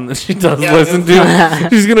the one that she does listen to.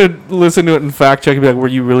 She's going to listen to it and fact check and be like, were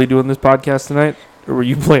you really doing this podcast tonight? Or were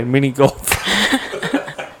you playing mini golf?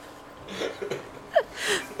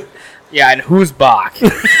 Yeah, and who's Bach?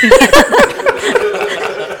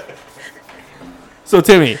 So,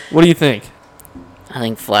 Timmy, what do you think? I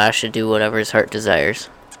think Flash should do whatever his heart desires.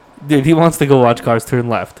 Dude, he wants to go watch cars turn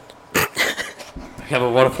left. Yeah,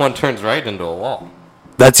 but what if one turns right into a wall?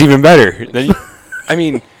 That's even better. I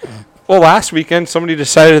mean, last weekend somebody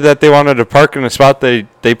decided that they wanted to park in a spot they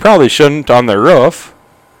probably shouldn't on their roof.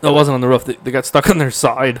 No, it wasn't on the roof. They got stuck on their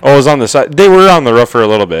side. Oh, it was on the side. They were on the roof for a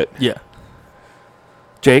little bit. Yeah.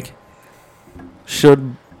 Jake,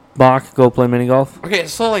 should Bach go play mini golf? Okay,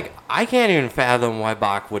 so, I can't even fathom why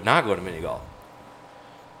Bach would not go to mini golf.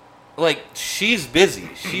 She's busy.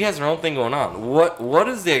 She has her own thing going on. What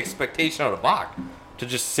is the expectation out of Bach? To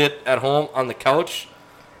just sit at home on the couch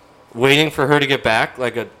waiting for her to get back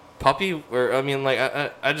like a puppy?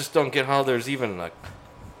 I just don't get how there's even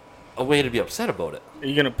a way to be upset about it. Are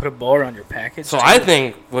you going to put a bow around your package? So I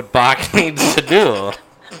think what Bach needs to do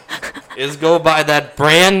is go buy that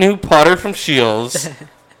brand new putter from Shields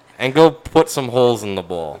and go put some holes in the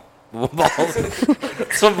ball. Some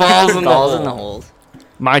balls in the hole. in the holes.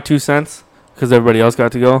 My 2 cents, because everybody else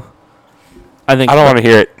got to go. I think I don't want to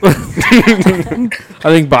hear it.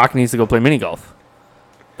 I think Bach needs to go play mini golf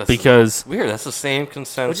That's because weird. That's the same I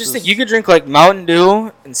consensus. just think you could drink like Mountain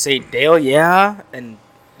Dew and say Dale, yeah, and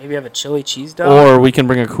maybe have a chili cheese dog. or we can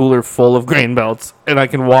bring a cooler full of grain belts and I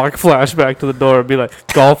can walk Flash back to the door and be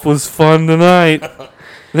like, golf was fun tonight.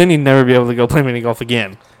 Then he'd never be able to go play mini golf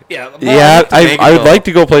again. Yeah, Yeah, I would like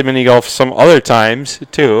to go play mini golf some other times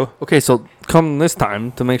too. Okay, so come this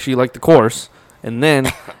time to make sure you like the course, and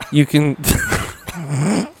then you can.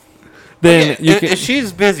 Then you can. If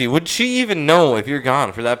she's busy, would she even know if you're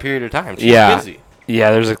gone for that period of time? She's Yeah. busy.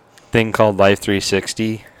 Yeah, there's a thing called Life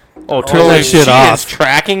 360. Oh, turn that shit she off. is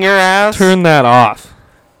tracking your ass. Turn that off.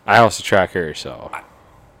 I also track her, so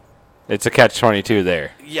it's a catch-22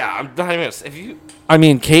 there. Yeah, I'm not even. If you. I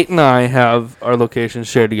mean, Kate and I have our locations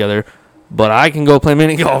shared together, but I can go play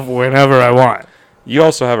mini golf whenever I want. You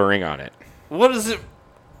also have a ring on it. What is it?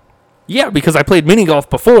 Yeah, because I played mini golf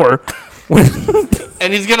before,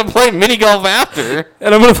 And he's gonna play mini golf after.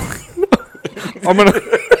 and I'm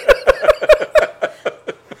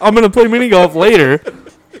gonna play mini golf later.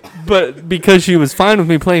 But because she was fine with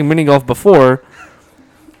me playing mini golf before,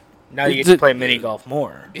 now you get to play mini golf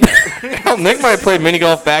more. Hell, Nick might play mini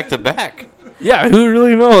golf back to back. yeah, who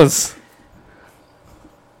really knows?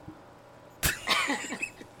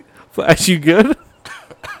 Flash, you good?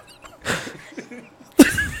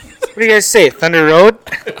 What do you guys say, Thunder Road?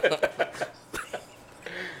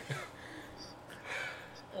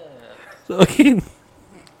 Okay.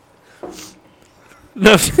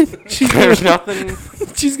 No, There's nothing.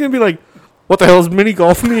 she's gonna be like, "What the hell does mini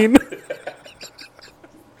golf mean?"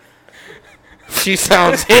 She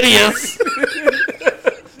sounds hideous.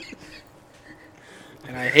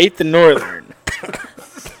 And I hate the Northern.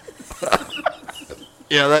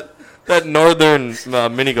 Yeah, that northern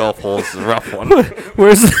mini golf hole is a rough one.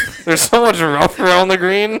 Where's There's so much rough around the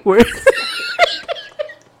green. where?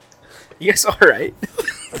 You guys all right?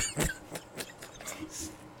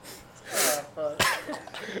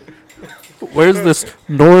 Where's this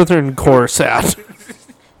northern course at?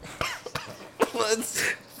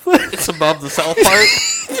 It's above the south part.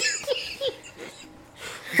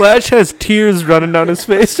 Flash has tears running down his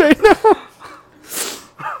face right now.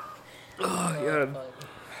 Oh god.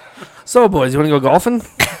 So, boys, you want to go golfing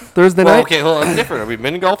Thursday Well, night? okay, hold on. It's different. Are we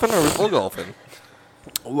mini golfing or are we full golfing?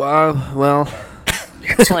 Well,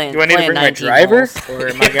 Playing, Do I need to playing bring my 19 driver? holes. Or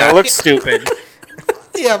am I going to look stupid?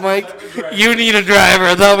 Yeah, Mike. You need a driver.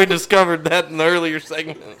 I thought we discovered that in the earlier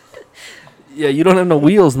segment. yeah, you don't have no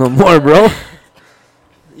wheels no more, bro.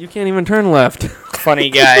 You can't even turn left. Funny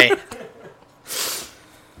guy.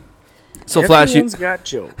 So, Flash, Everyone's got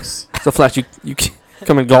jokes. you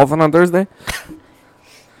coming golfing on Thursday?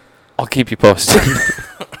 I'll keep you posted.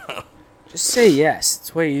 Just say yes.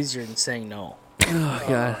 It's way easier than saying no. Oh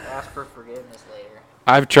god, Ask for forgiveness later.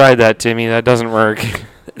 I've tried that, Timmy. That doesn't work.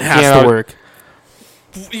 it has to work.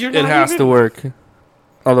 You're It has to work.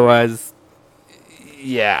 Otherwise,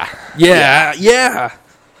 Yeah. yeah.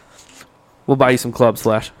 We'll buy you some clubs,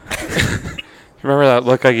 Flash. Remember that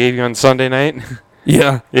look I gave you on Sunday night?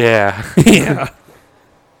 Yeah. Yeah. Yeah.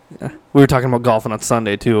 We were talking about golfing on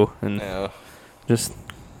Sunday too, and Yeah. just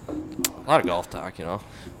A lot of golf talk, you know.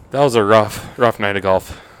 That was a rough night of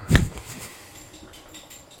golf.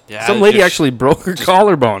 Yeah. some lady actually broke her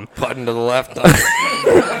collarbone. button to the left.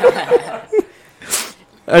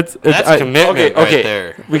 That's Commitment right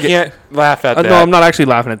there. We can't laugh at that. no, I'm not actually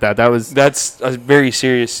laughing at that. That was That's a very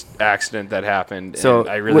serious accident that happened. So, And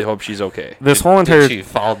I really hope she's okay. this whole entire. Did she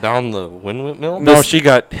fall down the windmill? No, she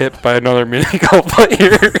got hit by another mini golf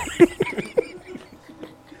player.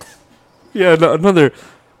 Yeah, no, another.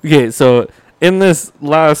 Okay, so in this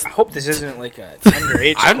last I hope this isn't like a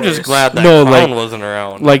underage I'm just course. glad that No, clown like- wasn't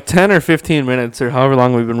around. like 10 or 15 minutes or however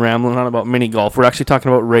long we've been rambling on about mini golf, we're actually talking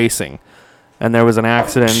about racing. And there was an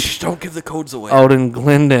accident don't give the codes away. out in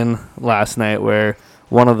Glendon last night where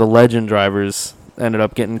one of the legend drivers ended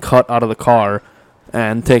up getting cut out of the car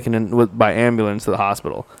and taken in by ambulance to the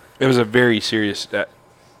hospital. It was a very serious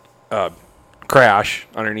crash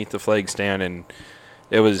underneath the flag stand, and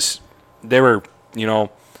it was it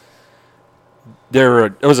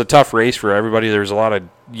was a tough race for everybody. There was a lot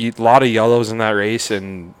of yellows in that race,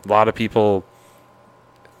 and a lot of people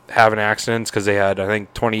having accidents because they had, I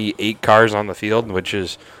think, 28 cars on the field, which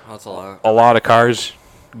is That's a lot. a lot of cars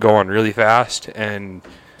going really fast, and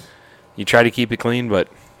you try to keep it clean, but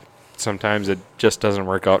sometimes it just doesn't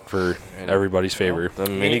work out for everybody's favor.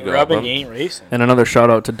 The You mini ain't golf. rubbing, you ain't racing. And another shout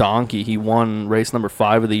out to Donkey. He won race number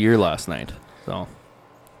 5 of the year last night. So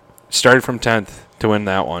Started from 10th to win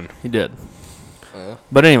that one. he did. Yeah.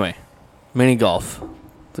 But anyway, mini golf.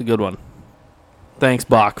 It's a good one. Thanks,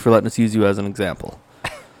 Bach, for letting us use you as an example.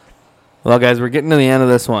 Well, guys, we're getting to the end of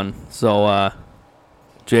this one. So,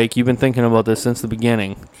 Jake, you've been thinking about this since the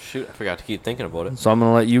beginning. Shoot, I forgot to keep thinking about it. So I'm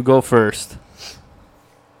going to let you go first.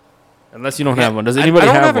 Unless you don't have one. Does anybody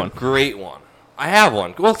I don't have have one? a great one. I have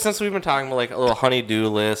one. Well, since we've been talking about like a little honey-do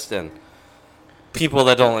list and people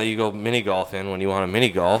that don't let you go mini golf in when you want to mini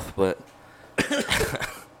golf, but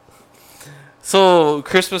so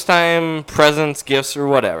Christmas time, presents, gifts, or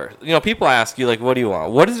whatever. You know, people ask you like, "What do you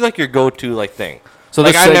want?" What is like your go-to like thing? So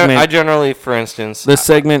like this I segment, generally, for instance, this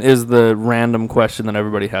segment is the random question that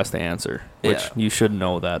everybody has to answer, which Yeah. you should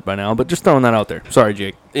know that by now. But just throwing that out there. Sorry,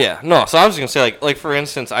 Jake. yeah, no. So I was gonna say like for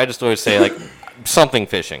instance, I just always say like something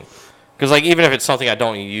fishing, because like even if it's something I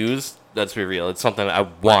don't use, let's be real, it's something I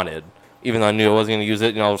wanted, even though I knew I wasn't gonna use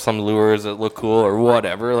it. You know, some lures that look cool or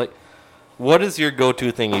whatever. Like, what is your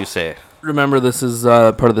go-to thing you say? Remember, this is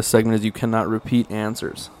part of the segment is you cannot repeat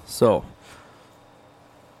answers. So,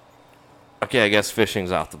 Okay, I guess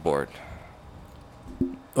fishing's off the board.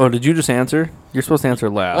 oh, did you just answer? You're supposed to answer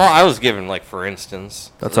last. Well, I was given like for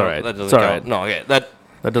instance. That's So all right. That doesn't It's all count. right. No, okay, that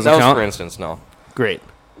doesn't was count. for instance. No. Great.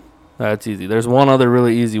 That's easy. There's one other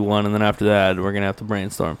really easy one, and then after that, we're gonna have to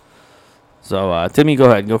brainstorm. So, Timmy, go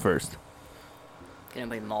ahead. Go first. Can it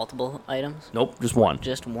be multiple items? Nope, just one.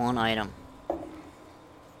 Just one item.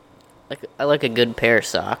 I like a good pair of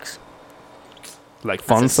socks. Like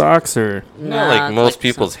fun That's a- socks, or Not like most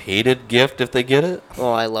people's hated gift if they get it.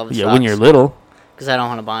 Oh, I love yeah, socks. when you're little. Because I don't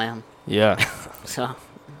want to buy them. Yeah. So,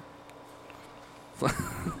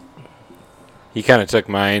 He kind of took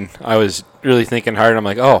mine. I was really thinking hard. I'm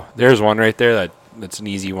like, oh, there's one right there. That's an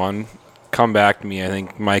easy one. Come back to me. I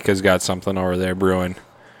think Micah's got something over there brewing.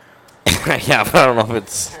 Yeah, but I don't know if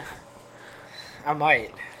it's. I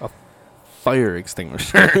might. Fire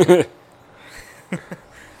extinguisher.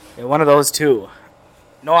 Yeah, one of those two.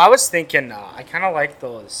 No, I was thinking, I kind of like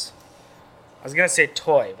those. I was going to say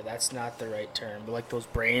toy, but that's not the right term. But like those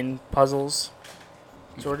brain puzzles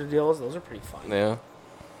sort of deals, those are pretty fun. Yeah.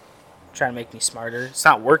 Trying to make me smarter. It's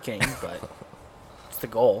not working, but it's the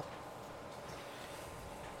goal.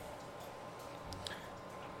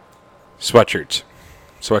 Sweatshirts.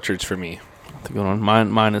 Sweatshirts for me. That's a good one.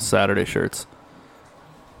 Mine is Saturday shirts.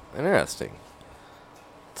 Interesting.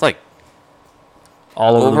 It's like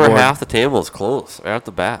All over, the over board. half the table is closed right off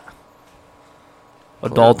the bat.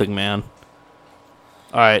 Adulting, man.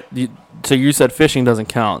 All right. So you said fishing doesn't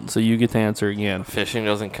count, so you get to answer again. Fishing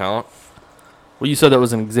doesn't count. Well, you said that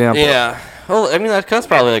was an example. Yeah. Well, I mean that's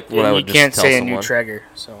probably like what I And would you just can't tell say someone. a new Traeger,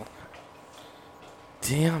 so.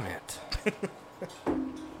 Damn it.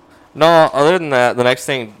 No, other than that, the next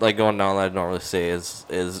thing like going down that I'd normally say is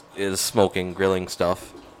smoking, grilling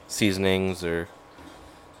stuff, seasonings or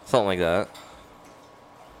something like that.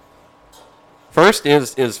 First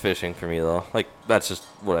is fishing for me though. Like that's just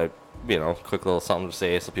what I quick little something to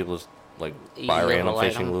say so people just like Easy buy random little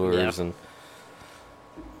fishing item, lures yeah. and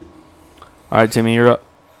All right, Timmy, you're up.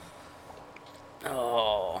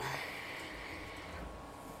 oh.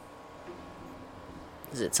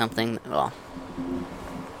 Is it something? Well,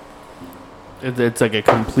 It's like a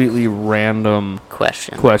completely random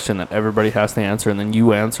question. that everybody has to answer, and then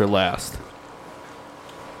you answer last.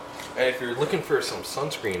 Hey, if you're looking for some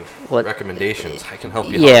sunscreen What- recommendations, I can help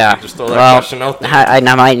you. Yeah. Just throw that well, question out there. I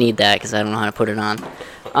might need that because I don't know how to put it on.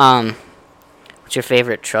 What's your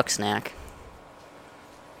favorite truck snack?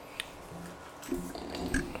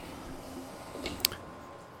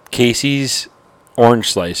 Casey's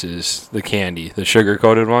orange slices, the candy, the sugar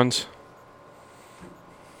coated ones.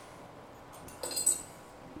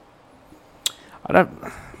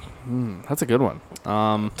 That's a good one.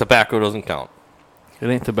 Tobacco doesn't count. It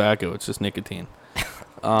ain't tobacco; it's just nicotine.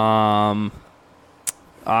 I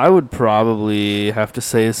would probably have to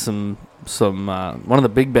say some one of the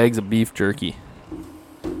big bags of beef jerky.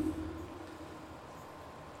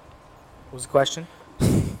 What was the question?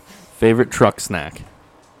 Favorite truck snack?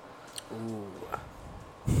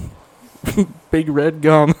 Big red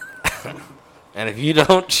gum. And if you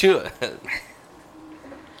don't chew it,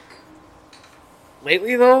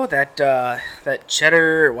 Lately, though, that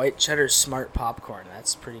white cheddar smart popcorn,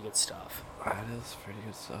 that's pretty good stuff. that is pretty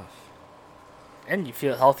good stuff. And you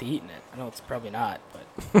feel healthy eating it. I know it's probably not,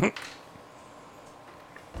 but...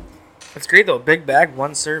 It's great, though. Big bag,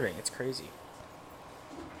 one serving. It's crazy.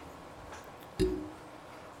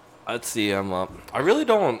 Let's see. I'm up. I really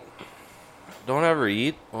don't ever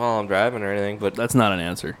eat while I'm driving or anything, but That's not an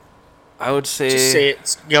answer. I would say Just say it.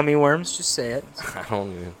 It's yummy worms. Just say it. I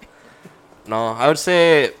don't even. No, I would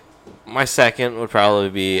say my second would probably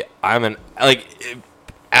be I'm an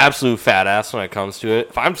absolute fat ass when it comes to it.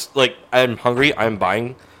 If I'm hungry, I'm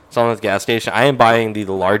buying Selling at the gas station. I am buying the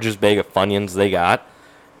largest bag of Funyuns they got,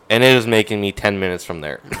 and it is making me 10 minutes from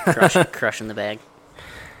there. Crushing the bag.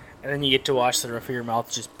 And then you get to watch the roof of your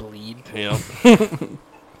mouth just bleed. Yep.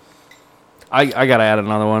 I gotta add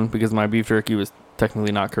another one because my beef jerky was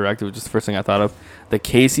technically not correct. It was just the first thing I thought of. The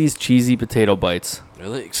Casey's cheesy potato bites.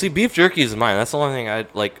 Really? See, beef jerky is mine. That's the only thing I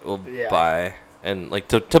will Yeah. buy and like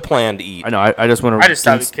to plan to eat. I know. I just went. I just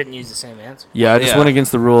thought we against, couldn't use the same answer. yeah, I just Yeah. went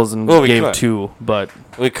against the rules and Well, we gave could. 2. But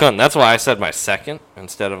We couldn't. That's why I said my second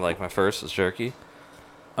instead of like my first is jerky.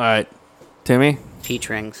 all right, Timmy. Peach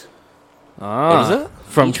rings. Ah, What is it?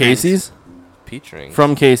 From Peach rings. Casey's. Peach rings.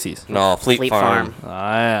 From Casey's. No, Fleet Farm.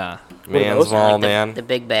 Ah, yeah. Man, those? small Like man. the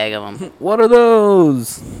big bag of them. What are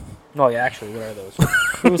those? No, yeah, actually, what are those?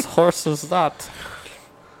 Whose horse is that?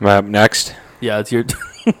 Am I up next? Yeah, it's your.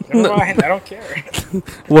 Never mind, I don't care.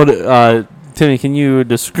 What, Timmy? Can you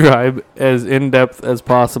describe as in depth as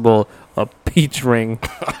possible a peach ring?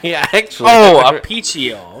 Yeah, actually. Oh, a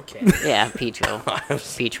Peachio. Okay. Yeah, peach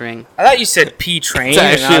peach ring. I thought you said P-Train, It's and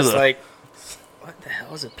I actually was the- like, what the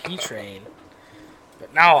hell is a P-Train?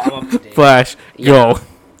 But now I'm up to date. Flash, go.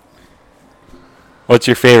 What's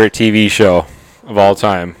your favorite TV show of all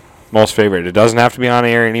time? Most favorite. It doesn't have to be on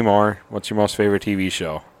air anymore. What's your most favorite TV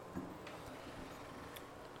show?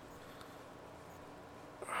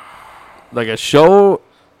 Like a show,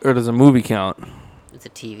 or does a movie count? It's a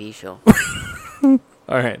TV show. All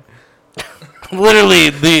right. Literally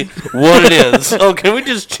what it is. Oh, can we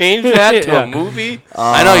just change that to Yeah. a movie?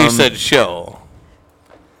 I know you Um, said show.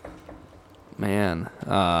 Man,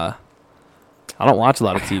 I don't watch a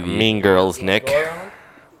lot of TV. Mean Girls, Nick.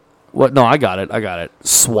 What? No, I got it.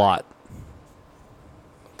 SWAT.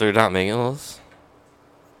 They're not making those.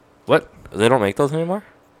 What? They don't make those anymore.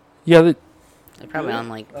 Yeah. They're probably on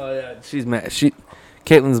like Oh yeah. She's mad.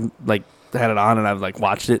 Caitlin's like had it on, and I've like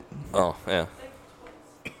watched it Oh yeah.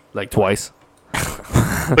 like twice.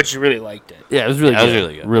 But you really liked it. Yeah, it was really Yeah, it good. was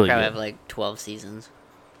really good. Really probably good. have like 12 seasons.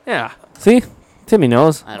 Yeah. See, Timmy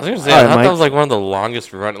knows. I I was don't gonna know. say, All I right, thought Mike. that was like one of the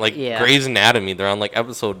longest run, like Yeah. Grey's Anatomy. They're on like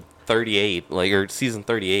episode 38, like or season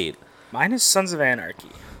 38. Mine is Sons of Anarchy.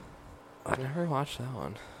 I've never watched that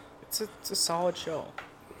one. It's a solid show.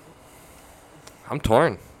 I'm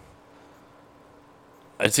torn.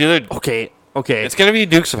 It's either Okay. it's gonna be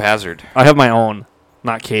Dukes of Hazzard. I have my own,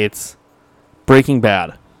 not Kate's. Breaking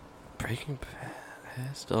Bad. Breaking Bad.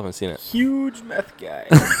 I still haven't seen it. Huge meth guy.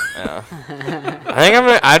 Yeah. I think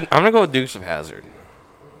I'm gonna go with Dukes of Hazzard.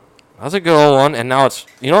 That was a good old one, and now it's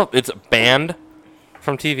it's banned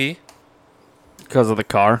from TV. Because of the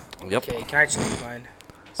car. Yep. Okay, can I change mine?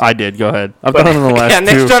 I did. Go ahead. I've done it in the last Yeah,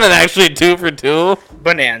 Nick's two. done it actually 2 for 2.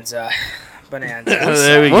 Bonanza. Bonanza.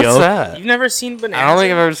 There we What's go. that? You've never seen Bonanza? I don't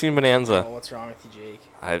think I've ever seen Bonanza. Oh, what's wrong with you,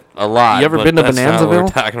 Jake? A lot. You ever but been to that's not what we're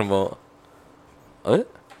Bonanzaville? talking about.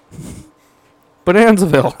 What?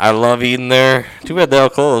 Bonanzaville. I love eating there. Too bad they all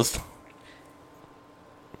closed.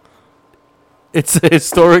 It's a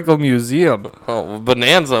historical museum. Oh, well,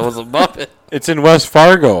 Bonanza was above it. It's in West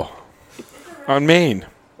Fargo, on Maine.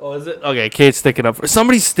 Oh, is it? Okay, Kate's sticking up.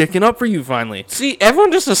 Somebody's sticking up for you finally. See,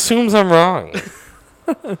 everyone just assumes I'm wrong.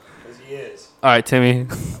 Because he is. All right, Timmy.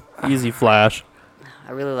 Easy Flash.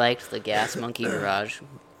 I really liked the Gas Monkey Garage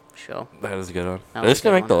show. That is a good one. That Are they was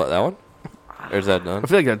still a make good that one? Or is that done? I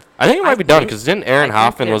feel like that. I think it might be done think- because didn't Aaron I think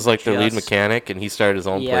Hoffman they're was like the lead just- mechanic and he started his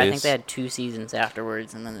own Yeah, place? I think they had 2 seasons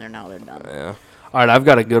afterwards, and then they're done. Yeah. All right, I've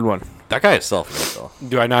got a good one. That guy is self-made though.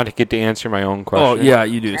 Do I not get to answer my own Oh, question? yeah,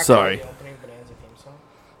 you do. Can I Sorry. play the opening Bonanza theme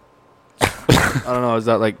song? I don't know. Is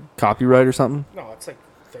that like copyright or something? No, it's like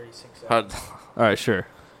 36 seconds. How- All right, sure.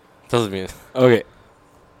 Doesn't mean Okay.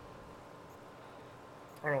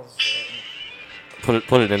 I don't know if this is right.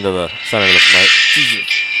 put it into the center of the mic.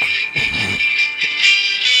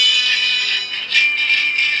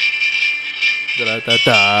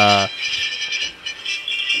 Da-da-da-da.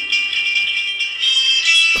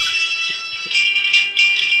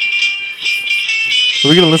 Are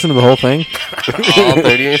we gonna listen to the whole thing? All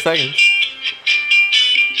 38 seconds.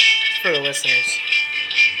 For the listeners.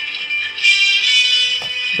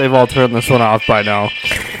 They've all turned this one off by now.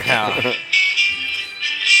 Yeah.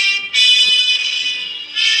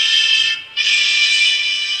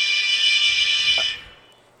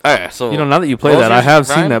 All right, so You know, now that you play What was that, I yours, have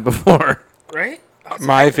seen Brian? that before. Right? Oh, it's a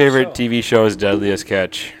My good favorite show. TV show is Deadliest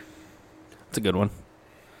Catch. It's a good one.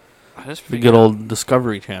 That's The pretty good old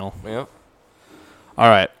Discovery Channel. Yep. All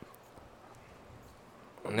right,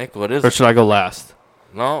 Nick, what is or it? should I go last?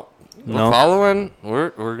 No, we're No. following. We're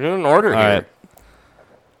doing an order All here. right.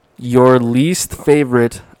 Your least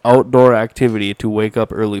favorite outdoor activity to wake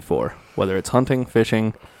up early for, whether it's hunting,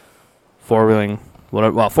 fishing, four-wheeling,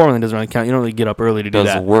 Well, foreman doesn't really count. You don't really get up early to do Does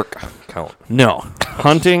that. work count? No,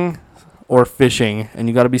 hunting or fishing, and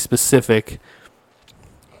you got to be specific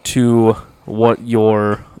to what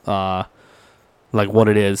your what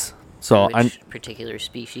it is. So Which particular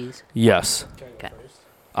species? yes, Can I go Okay. first?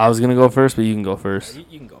 I was gonna go first, but you can go first.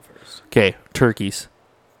 You can go first. Okay, turkeys.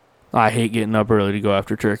 I hate getting up early to go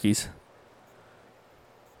after turkeys.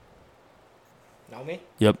 Know me?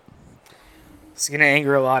 Yep. It's gonna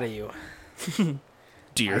anger a lot of you.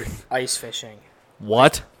 Deer. Ice fishing.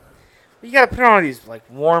 What? You gotta put on all these like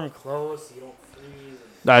warm clothes so you don't freeze.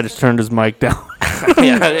 I just turned his mic down.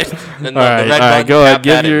 Yeah. All right, go ahead.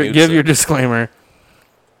 Give your disclaimer.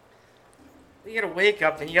 You gotta wake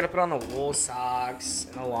up, then you gotta put on the wool socks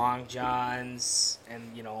and the long johns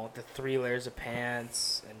and the 3 layers of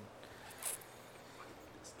pants, and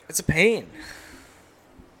it's a pain.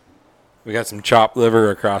 We got some chopped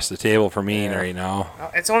liver across the table for me Yeah. right now.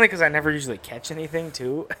 It's only because I never usually catch anything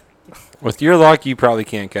too. With your luck, you probably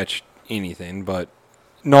can't catch anything, but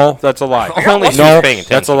no, that's a lie. Only if No, you're paying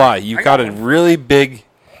that's a attention. lie. You I caught got a one. really big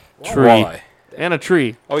Tree. walleye. And a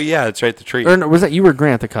tree. Oh yeah, that's right, the tree. Or no, was that you or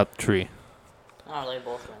Grant that caught the tree? Oh, they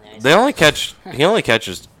both were in the ice. He only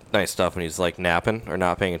catches nice stuff when he's like napping or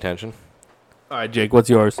not paying attention. All right, Jake, what's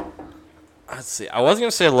yours? Let's see. I was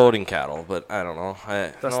gonna say loading cattle, but I don't know.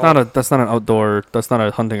 That's not an outdoor. That's not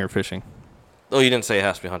a hunting or fishing. Oh, you didn't say it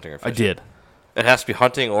has to be hunting or fishing. I did. It has to be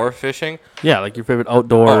hunting or fishing. Yeah, like your favorite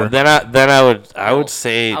outdoor. Oh, then I would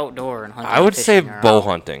say outdoor and hunting. I would and say fishing are bow out.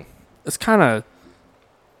 hunting. It's kind of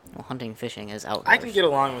Well, hunting and fishing is outdoors. I can get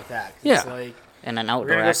along with that. 'cause Yeah. It's like, And an We're outdoor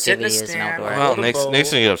gonna go sit in activity a is an stand. outdoor. Well, the Nate's bow. gonna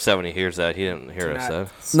get upset when he hears that. He didn't hear us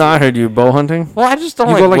that. no. I heard you bow hunting. Well, I just don't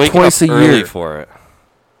You like go, like, waking twice up a early year. for it.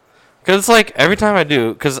 Because it's like every time I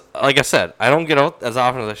do, because like I said, I don't get out as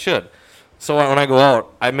often as I should. So when I go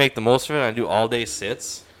out, I make the most of it. I do all day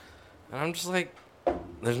sits, and I'm just like,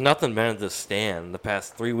 there's nothing been at this stand the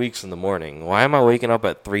past 3 weeks in the morning. Why am I waking up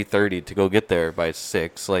at 3:30 to go get there by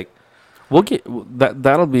 6? Like, We'll get that.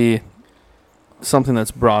 That'll be something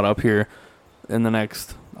that's brought up here in the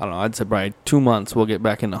next. I don't know. I'd say probably 2 months. We'll get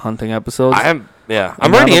back into hunting episodes. I'm And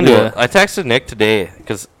already that'll into be it. I texted Nick today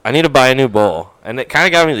because I need to buy a new bow, and it kind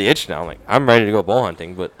of got me the itch now. Like, I'm ready to go bow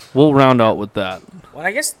hunting, but We'll round out with that. well,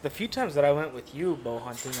 I guess the few times that I went with you bow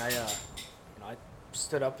hunting, I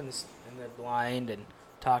stood up in the blind and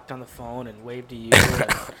talked on the phone and waved to you. And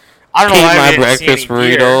I don't know ate why my we didn't see breakfast any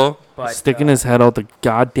deer, burrito. but, Sticking his head out the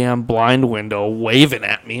goddamn blind window, waving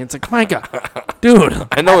at me. It's like, Micah, dude,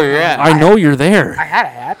 I know where you're at. I know you're there. I had a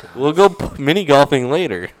hat. We'll go mini golfing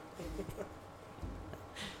later.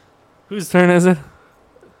 Whose turn is it?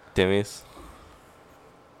 Timmy's.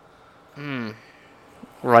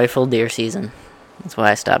 Rifle deer season. That's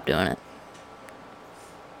why I stopped doing it.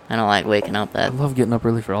 I don't like waking up I that. love getting up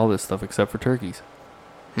early for all this stuff except for turkeys.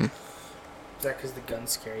 Is that because the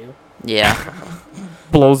guns scare you? Yeah.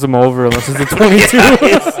 Blows them over unless it's a 22.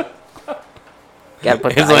 Gotta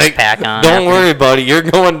put the It's ice like, pack on. don't after. worry, buddy. You're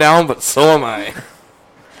going down, but so am I.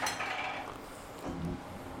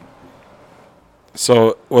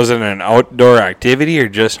 So was it an outdoor activity or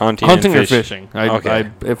just hunting? Hunting and or fishing.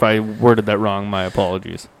 Okay. If I worded that wrong, my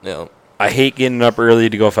apologies. Yeah, I hate getting up early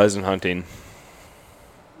to go pheasant hunting.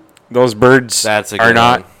 Those birds that's a good are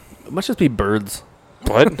not. It must just be birds.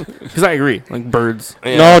 What? Because I agree. Like birds.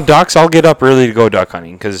 one. Yeah. No, ducks. I'll get up early to go duck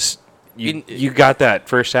hunting because You- you got that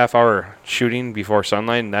first half hour shooting before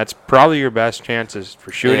sunlight, and that's probably your best chances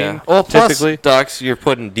for shooting. Yeah. Well, plus typically. ducks, you're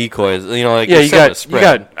putting decoys. You know, like Yeah, you're you setting a got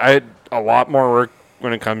spread. a lot more work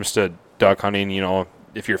when it comes to duck hunting. You know,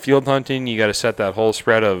 if you're field hunting, you got to set that whole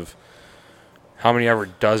spread of how many ever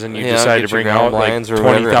dozen you Yeah, decide get to your bring ground out, like blinds or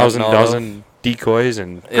whatever, 20,000 hunting all dozen decoys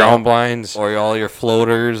and Yeah. ground blinds. or all your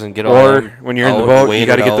floaters and get all Or them when you're in the out, boat, you weighted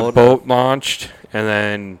got to get the out. boat launched, and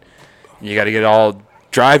then you got to get all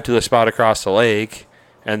drive to the spot across the lake,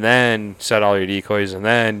 and then set all your decoys, and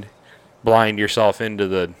then blind yourself into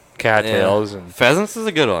the cattails. And Pheasants is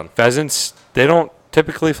a good one. pheasants, they don't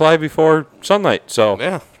typically fly before sunlight, so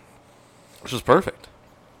Yeah, which is perfect.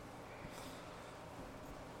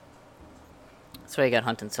 That's why you got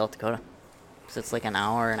hunting South Dakota. Because it's like an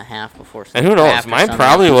hour and a half before And who knows? after Mine sunset.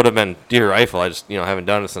 probably would have been deer rifle. I just haven't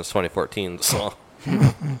done it since 2014. So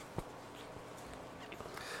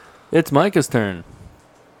It's Micah's turn.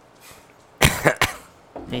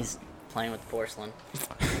 He's playing with porcelain.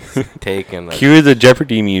 taking. cue the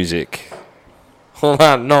Jeopardy music. Hold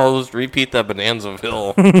on, no, let's repeat that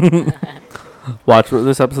Bonanzaville. Watch,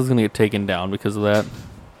 this episode's gonna get taken down because of that.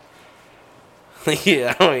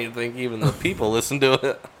 Yeah, I don't even think even the people listen to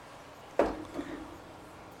it.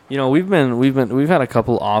 You know, we've had a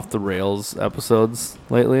couple off the rails episodes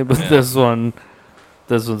lately, but this one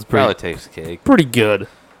This one's Probably pretty takes cake. pretty good.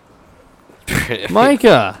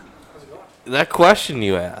 Micah. That question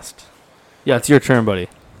you asked. Yeah, it's your turn, buddy.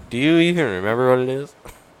 Do you even remember what it is?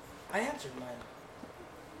 I answered mine.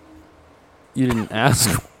 You didn't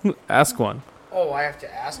ask ask one. Oh, I have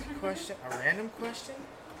to ask a question? A random question?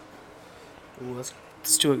 Ooh, let's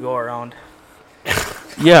do a go around.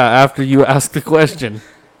 Yeah, after you ask the question.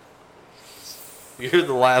 You're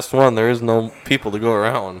the last one. There is no people to go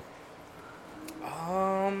around.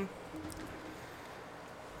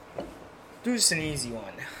 Do just an easy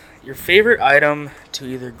one. Your favorite item to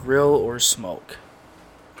either grill or smoke?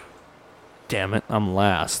 Damn it, I'm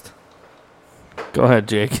last. Go ahead,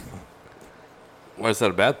 Jake. Why is that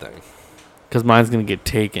a bad thing? Because mine's going to get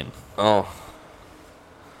taken. Oh.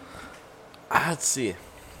 Let's see.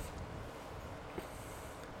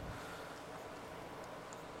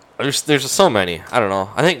 There's just so many. I don't know.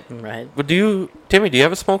 I think. Right. But Timmy? Do you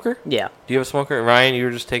have a smoker? Yeah. Do you have a smoker? Ryan, you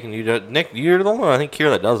were just taking. Nick, you're the only one I think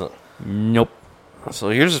here that doesn't. Nope. So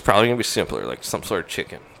yours is probably gonna be simpler, like some sort of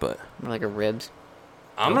chicken. But Or like a ribs.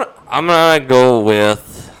 I'm gonna go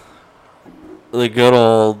with the good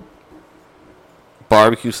old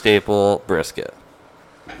barbecue staple brisket.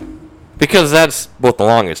 Because that's both the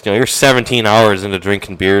longest. You know, you're 17 hours into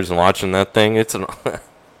drinking beers and watching that thing. It's an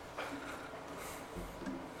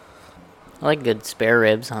I like good spare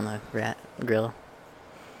ribs on the grill.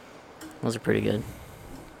 Those are pretty good.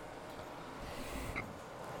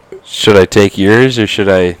 Should I take yours or should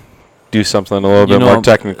I do something a little bit more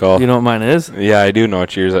technical? You know what mine is? Yeah, I do know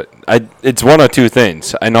what yours. It's one of two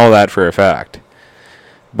things. I know that for a fact.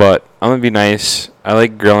 But I'm gonna be nice. I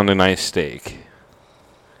like grilling a nice steak.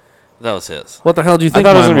 that was his. What the hell do you I think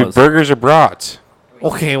thought it was mine gonna be was? burgers or brats.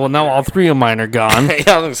 Okay, well now all three of mine are gone.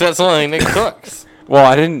 Yeah, that's the only thing Nick cooks. Well,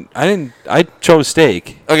 I chose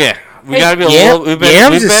steak. Okay, we Hey, gotta be a yam- little. We've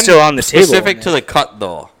yams been is still on the table, specific man. to the cut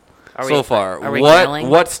though. Are so we- far, are we what grilling?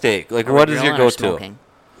 what steak? Like, Are what we is your grilling or go-to? smoking?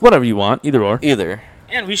 Whatever you want, either or. Either.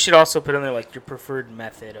 And we should also put in there like your preferred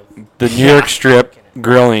method of. The New York Strip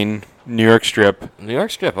grilling. New York Strip New York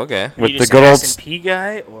strip. Okay. Are with you the just good an old S&P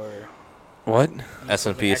guy or what?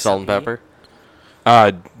 S&P salt and pepper.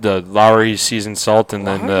 The Lowry's seasoned salt and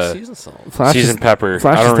then the seasoned salt. Flash is- seasoned pepper.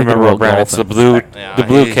 Flash I is don't thinking remember about what brand. It's the golfing. blue, Yeah, the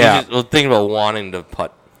blue he's cap. just thinking about wanting to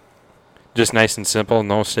putt. Just nice and simple.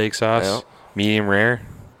 No steak sauce. Yeah. Medium rare.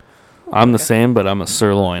 I'm the same, but I'm a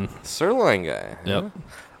sirloin. Sirloin guy. Yep.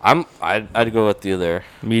 I'd go with the other.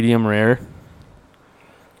 Medium rare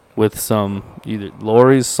with some either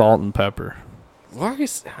Lori's salt and pepper.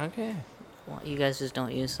 Lori's okay. Well, you guys just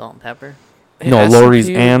don't use salt and pepper? No, S&P Lori's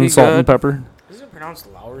would and be salt good. and pepper. is it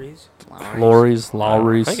pronounced Lowry's? Lori's, I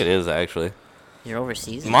Lowry's. think it is actually. You're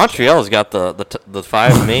overseas? Montreal's got the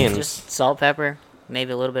five mains. Just salt, pepper,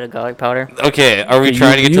 maybe a little bit of garlic powder. Okay, are we You-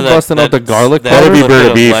 trying to get you to that? busting out the garlic that powder? little Better be bit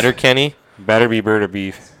of beef. Letterkenny. Better be bird of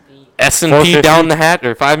beef. S&P 450. down the hat,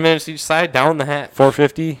 or 5 minutes each side down the hat.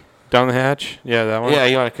 450 down the hatch. Yeah, that one. Yeah,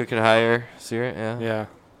 you want to cook it higher, sear it. Yeah. Yeah.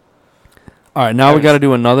 All right, now we got to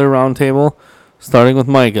do another round table, starting with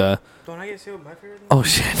Micah. Don't I get to say what my favorite is? Oh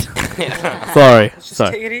shit! Sorry, Let's just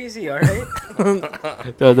sorry. take it easy, all right?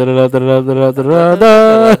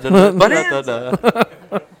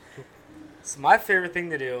 So my favorite thing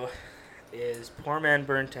to do is poor man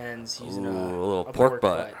burnt ends using Ooh, a a little a pork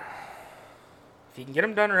butt. If you can get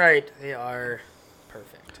them done right, they are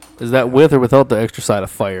perfect. Is that with or without the extra side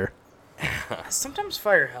of fire? Sometimes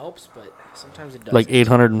fire helps, but sometimes it doesn't. Like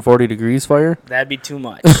 840 degrees fire? That'd be too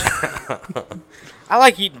much. I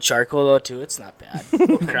like eating charcoal though too. It's not bad. A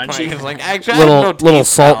little crunchy. It's like, actually, I have no Little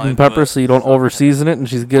taste salt palate, and pepper but- so you don't over season it, and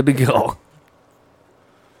she's good to go.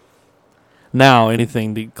 Now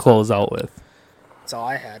anything to close out with. That's all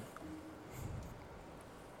I had.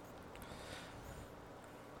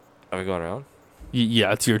 Are we going around?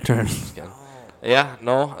 Yeah, it's your turn. Yeah,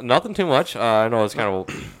 no, nothing too much. I know it's kind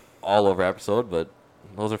of all over episode, but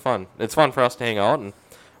those are fun. It's fun for us to hang out, and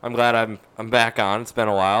I'm glad I'm back on. It's been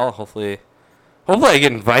a while. Hopefully I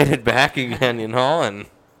get invited back again. You know, and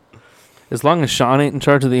As long as Sean ain't in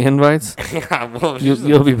charge of the invites, yeah, well,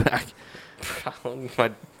 you'll be back.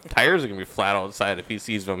 my tires are gonna be flat outside if he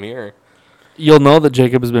sees them here. You'll know that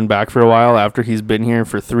Jacob has been back for a while after he's been here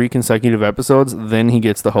for 3 consecutive episodes. Then he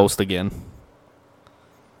gets the host again.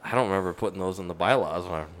 I don't remember putting those in the bylaws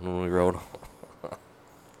when we wrote.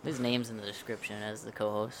 His name's in the description as the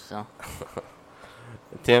co-host, so.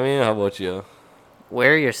 Timmy, how about you?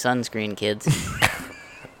 Wear your sunscreen, kids.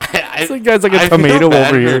 I This guy's like a I feel tomato bad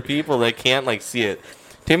over for here. people that can't like see it.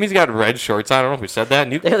 Timmy's got red shorts on. I don't know if we said that.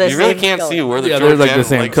 And you They're the really same can't color. see where the Yeah, shorts they're like the end,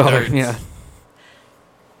 same color. starts. Yeah.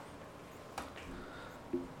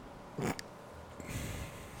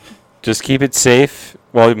 Just keep it safe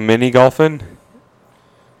while mini golfing.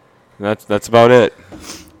 That's about it.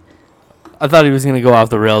 I thought he was gonna go off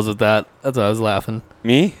the rails with that. That's why I was laughing.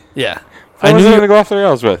 Me? Yeah, I was going to go off the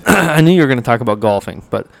rails with. I knew you were gonna talk about golfing,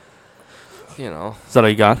 but You know. is that all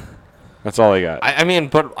you got? That's all I got. I mean,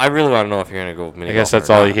 but I really want to know if you're gonna go mini. I guess golfing that's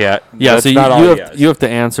or all not. he had. Yeah, That's so not all he has. you have to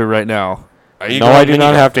answer right now. Are you No, going I do mini not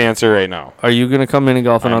golf? have to answer right now. Are you gonna come mini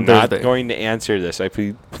golfing I'm on not Thursday? going to answer this. I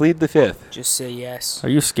plead the fifth. Just say yes. Are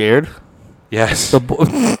you scared? Yes.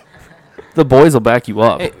 The boys will back you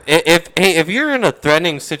up. Hey, if you're in a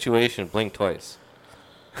threatening situation, blink twice.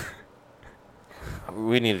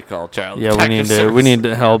 We need to call child. Yeah, we protective need services.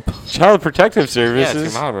 to help. Child Protective Yeah, it's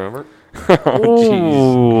Services. your mom, remember? Oh,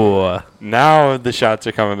 jeez. Ooh. Now the shots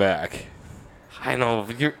are coming back. I know.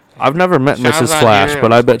 You're, I've never met Sean's Mrs. not Flash, here.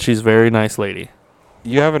 but I bet she's a very nice lady.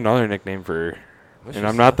 You have another nickname for her, and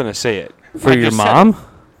I'm not going to say it. For I your just said mom?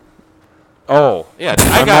 Oh. yeah, My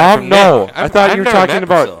I got it mom? from No. Nick. I thought you were never talking met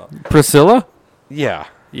about- Priscilla. Priscilla? Yeah.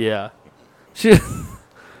 Yeah. She,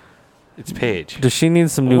 It's Paige. does she need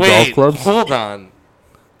some new golf Wait, clubs? hold on.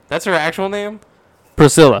 That's her actual name?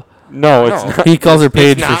 Priscilla. No, it's No. not. He calls her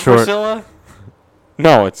Paige It's for not short. Priscilla?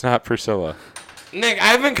 No, it's not Priscilla. Nick,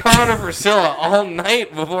 I've been calling her Priscilla all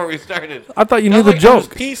night before we started. I thought you I knew was the like, it was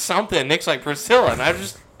joke. P something. Nick's like Priscilla, and I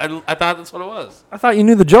thought that's what it was. I thought you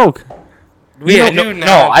knew the joke. We I knew no,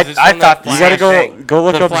 now. I 'cause it's from thought that You the gotta Flash same thing. go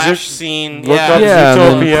look the up Flash Zoot- scene. look yeah. up Yeah, and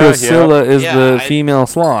then Zootopia, Priscilla is Yeah, the I- female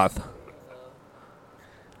sloth.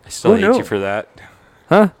 I still Who hate knew? you for that.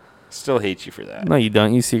 Huh? Still hate you for that. No, you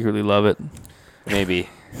don't. You secretly love it. Maybe.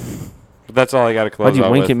 But that's all I got to close Why'd you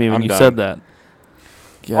out wink with. at me when I'm you done. said that?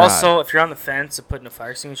 God. Also, if you're on the fence of putting a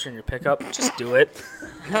fire extinguisher in your pickup, just do it.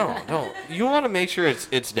 No. You want to make sure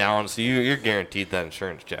it's down, so you're guaranteed that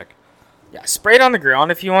insurance check. Yeah, spray it on the ground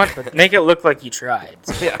if you want, but make it look like you tried.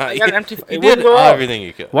 Yeah, I got an empty. You It did wouldn't go out. everything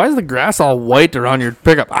you could. Why is the grass all white around your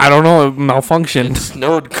pickup? I don't know. It malfunctioned.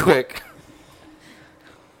 Snowed quick.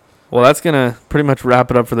 Well, that's going to pretty much wrap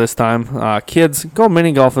it up for this time. Kids, go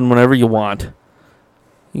mini golfing whenever you want.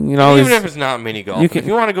 You know, Even if it's not mini golf, you can- if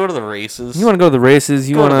you want to go to the races, you want to go to the races,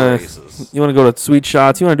 you go want to the to races. you want to go to sweet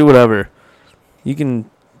shots, you want to do whatever. You can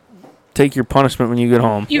take your punishment when you get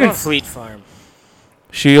home. Even Yeah. Fleet Farm.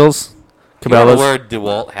 Shields, You want to Cabela's, wear a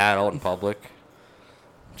DeWalt hat out in public.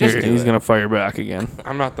 Just do he's it. going to fire back again.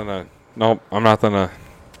 I'm not going to. Nope. I'm not going to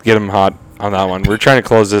get him hot on that one. We're trying to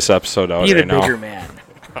close this episode out Be the right now. bigger man.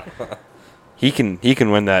 He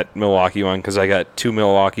can win that Milwaukee one because I got 2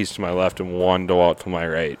 Milwaukees to my left and 1 DeWalt to my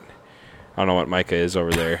right. I don't know what Micah is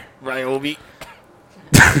over there. Ryobi.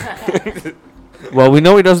 Well, we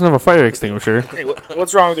know he doesn't have a fire extinguisher. Hey,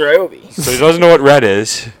 what's wrong with your Ryobi? So he doesn't know what red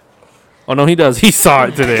is. Oh, no, he does. He saw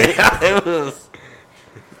it today. Yeah, it was.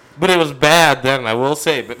 But it was bad then, I will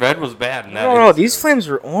say. But red was bad. In that No, instance. these flames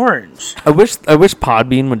were orange. I wish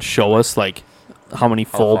Podbean would show us, like, how many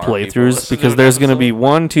full far people playthroughs, listen to because an there's going to be episode.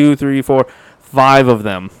 1, 2, 3, 4, 5 of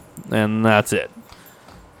them, and that's it.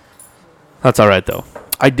 That's all right, though.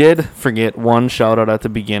 I did forget one shout-out at the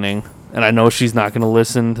beginning, and I know she's not going to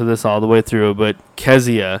listen to this all the way through, but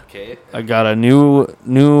Kezia, Okay. I got a new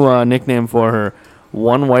nickname for her,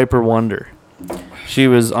 One Wiper Wonder. She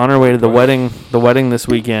was on her way to the wedding this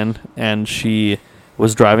weekend, and she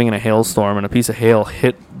was driving in a hailstorm, and a piece of hail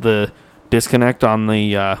hit the disconnect on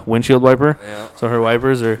the windshield wiper. Yeah. So her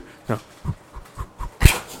wipers are,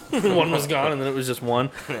 one was gone, and then it was just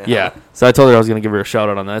one. Yeah. So I told her I was going to give her a shout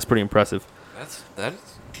out on that. That's pretty impressive.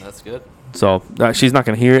 That's good. So she's not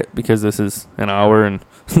going to hear it because this is an hour and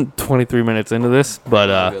 23 minutes into this,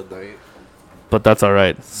 but Good night. but that's all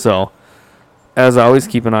right. So, as always,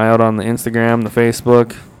 keep an eye out on the Instagram, the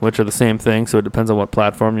Facebook, which are the same thing, so it depends on what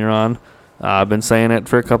platform you're on. I've been saying it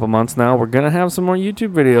for a couple months now. We're going to have some more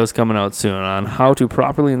YouTube videos coming out soon on how to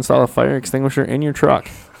properly install a fire extinguisher in your truck.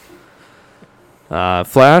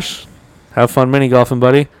 Flash, have fun mini golfing,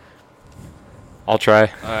 buddy. I'll try.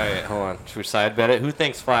 All right, hold on. Should we side bet it? Who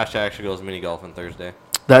thinks Flash actually goes mini golfing Thursday?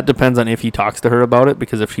 That depends on if he talks to her about it,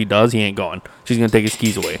 because if she does, he ain't going. She's going to take his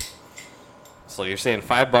keys away. So you're saying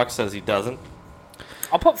 $5 says he doesn't?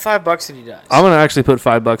 I'll put $5 that he does. I'm going to actually put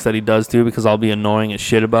 $5 that he does too, because I'll be annoying as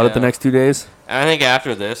shit about it the Yeah. next 2 days. And I think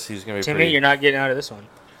after this, he's going to be Timmy, pretty... you're not getting out of this one.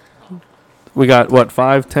 We got, what,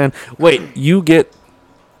 5, 10? Wait, you get...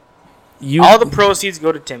 All the proceeds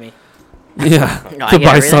go to Timmy. Yeah, No, I to get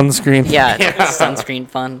buy everything. sunscreen. Yeah, sunscreen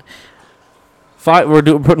fund. We're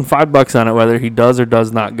putting $5 on it, whether he does or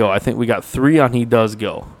does not go. I think we got 3 on he does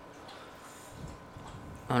go.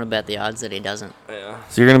 I'm gonna bet the odds that he doesn't. Yeah.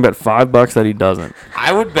 So you're gonna bet $5 that he doesn't.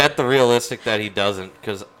 I would bet the realistic that he doesn't,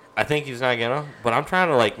 because I think he's not going to. But I'm trying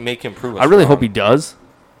to, like, make him prove us I really wrong. hope he does,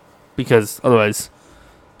 because otherwise,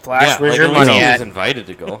 Flash, Yeah, where's like your at least money he at? was invited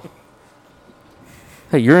to go.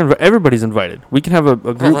 Hey, everybody's invited. We can have a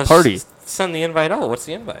group Well, let's party. Send the invite out. What's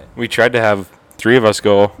the invite? We tried to have 3 of us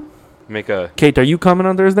go make a. Kate, are you coming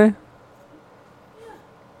on Thursday?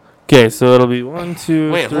 Okay, so it'll be 1,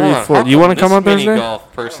 2, Wait, 3, hold on. 4. How Do you want to come on this mini Thursday?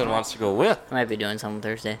 golf person wants to go with? I might be doing something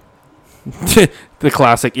Thursday. The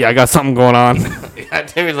classic. Yeah, I got something going on. Yeah,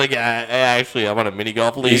 Timmy's like, yeah, actually, I'm on a mini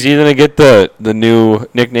golf league. Is he gonna get the new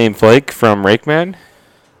nickname Flake from Rakeman?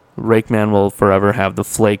 Rakeman will forever have the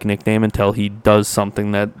Flake nickname until he does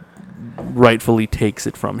something that rightfully takes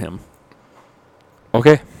it from him.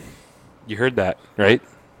 Okay, you heard that, right?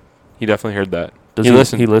 He definitely heard that. Does he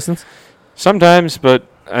listen? He listens? Sometimes, but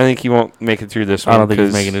I think he won't make it through this one. I don't think he's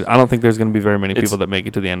 'cause making it. I don't think there's going to be very many it's- people that make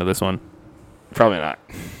it to the end of this one. Probably not.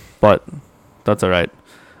 But that's all right.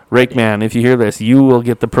 Rakeman, if you hear this, you will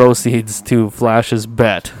get the proceeds to Flash's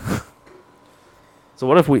bet. So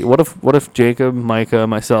what if Jacob, Micah,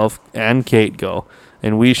 myself, and Kate go,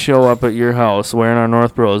 and we show up at your house wearing our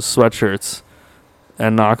North Bros sweatshirts,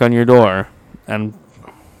 and knock on your door, and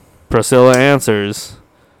Priscilla answers,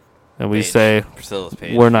 and we Paige. say, Priscilla's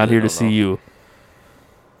page. "We're not Really here to don't see know. you."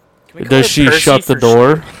 Can we call Does it she Percy shut the for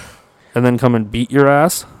door, short? and then come and beat your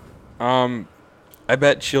ass? I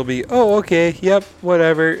bet she'll be. Oh, okay. Yep.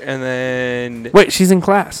 Whatever. And then. Wait, she's in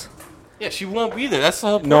class. Yeah, she won't be there. That's the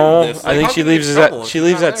whole point No, of this. I Like, think how she can you leaves get at trouble if she she's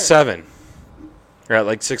leaves not at there? 7. Or at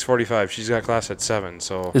like 6:45. She's got class at 7.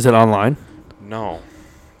 So Is it online? no,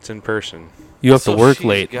 it's in person. You have So to work she's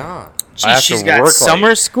late. Gone. I have She's to got work late.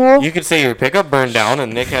 summer school. You could say your pickup burned down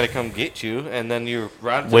and Nick had to come get you, and then you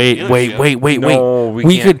run to the Wait, dealership. No, wait.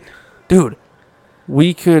 we can't. Could, dude.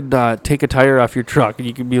 We could take a tire off your truck, and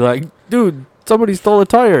you could be like, "Dude, somebody stole a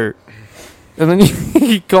tire," and then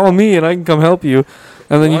you call me, and I can come help you,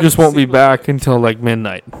 and then you What just won't be seems back until like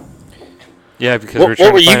midnight. Yeah, because we're What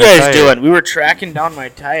trying were to you find a guys tire. doing? We were tracking down my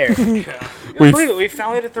tire. We've- Believe it, we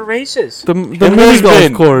found it at the races. The In mini golf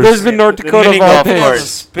Lisbon. course. Lisbon, North The Dakota, mini of all golf places. course.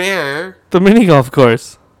 Spare. The mini golf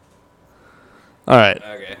course. All right,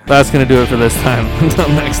 Okay. that's gonna do it for this time. Until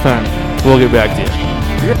next time, we'll get back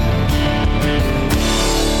to you.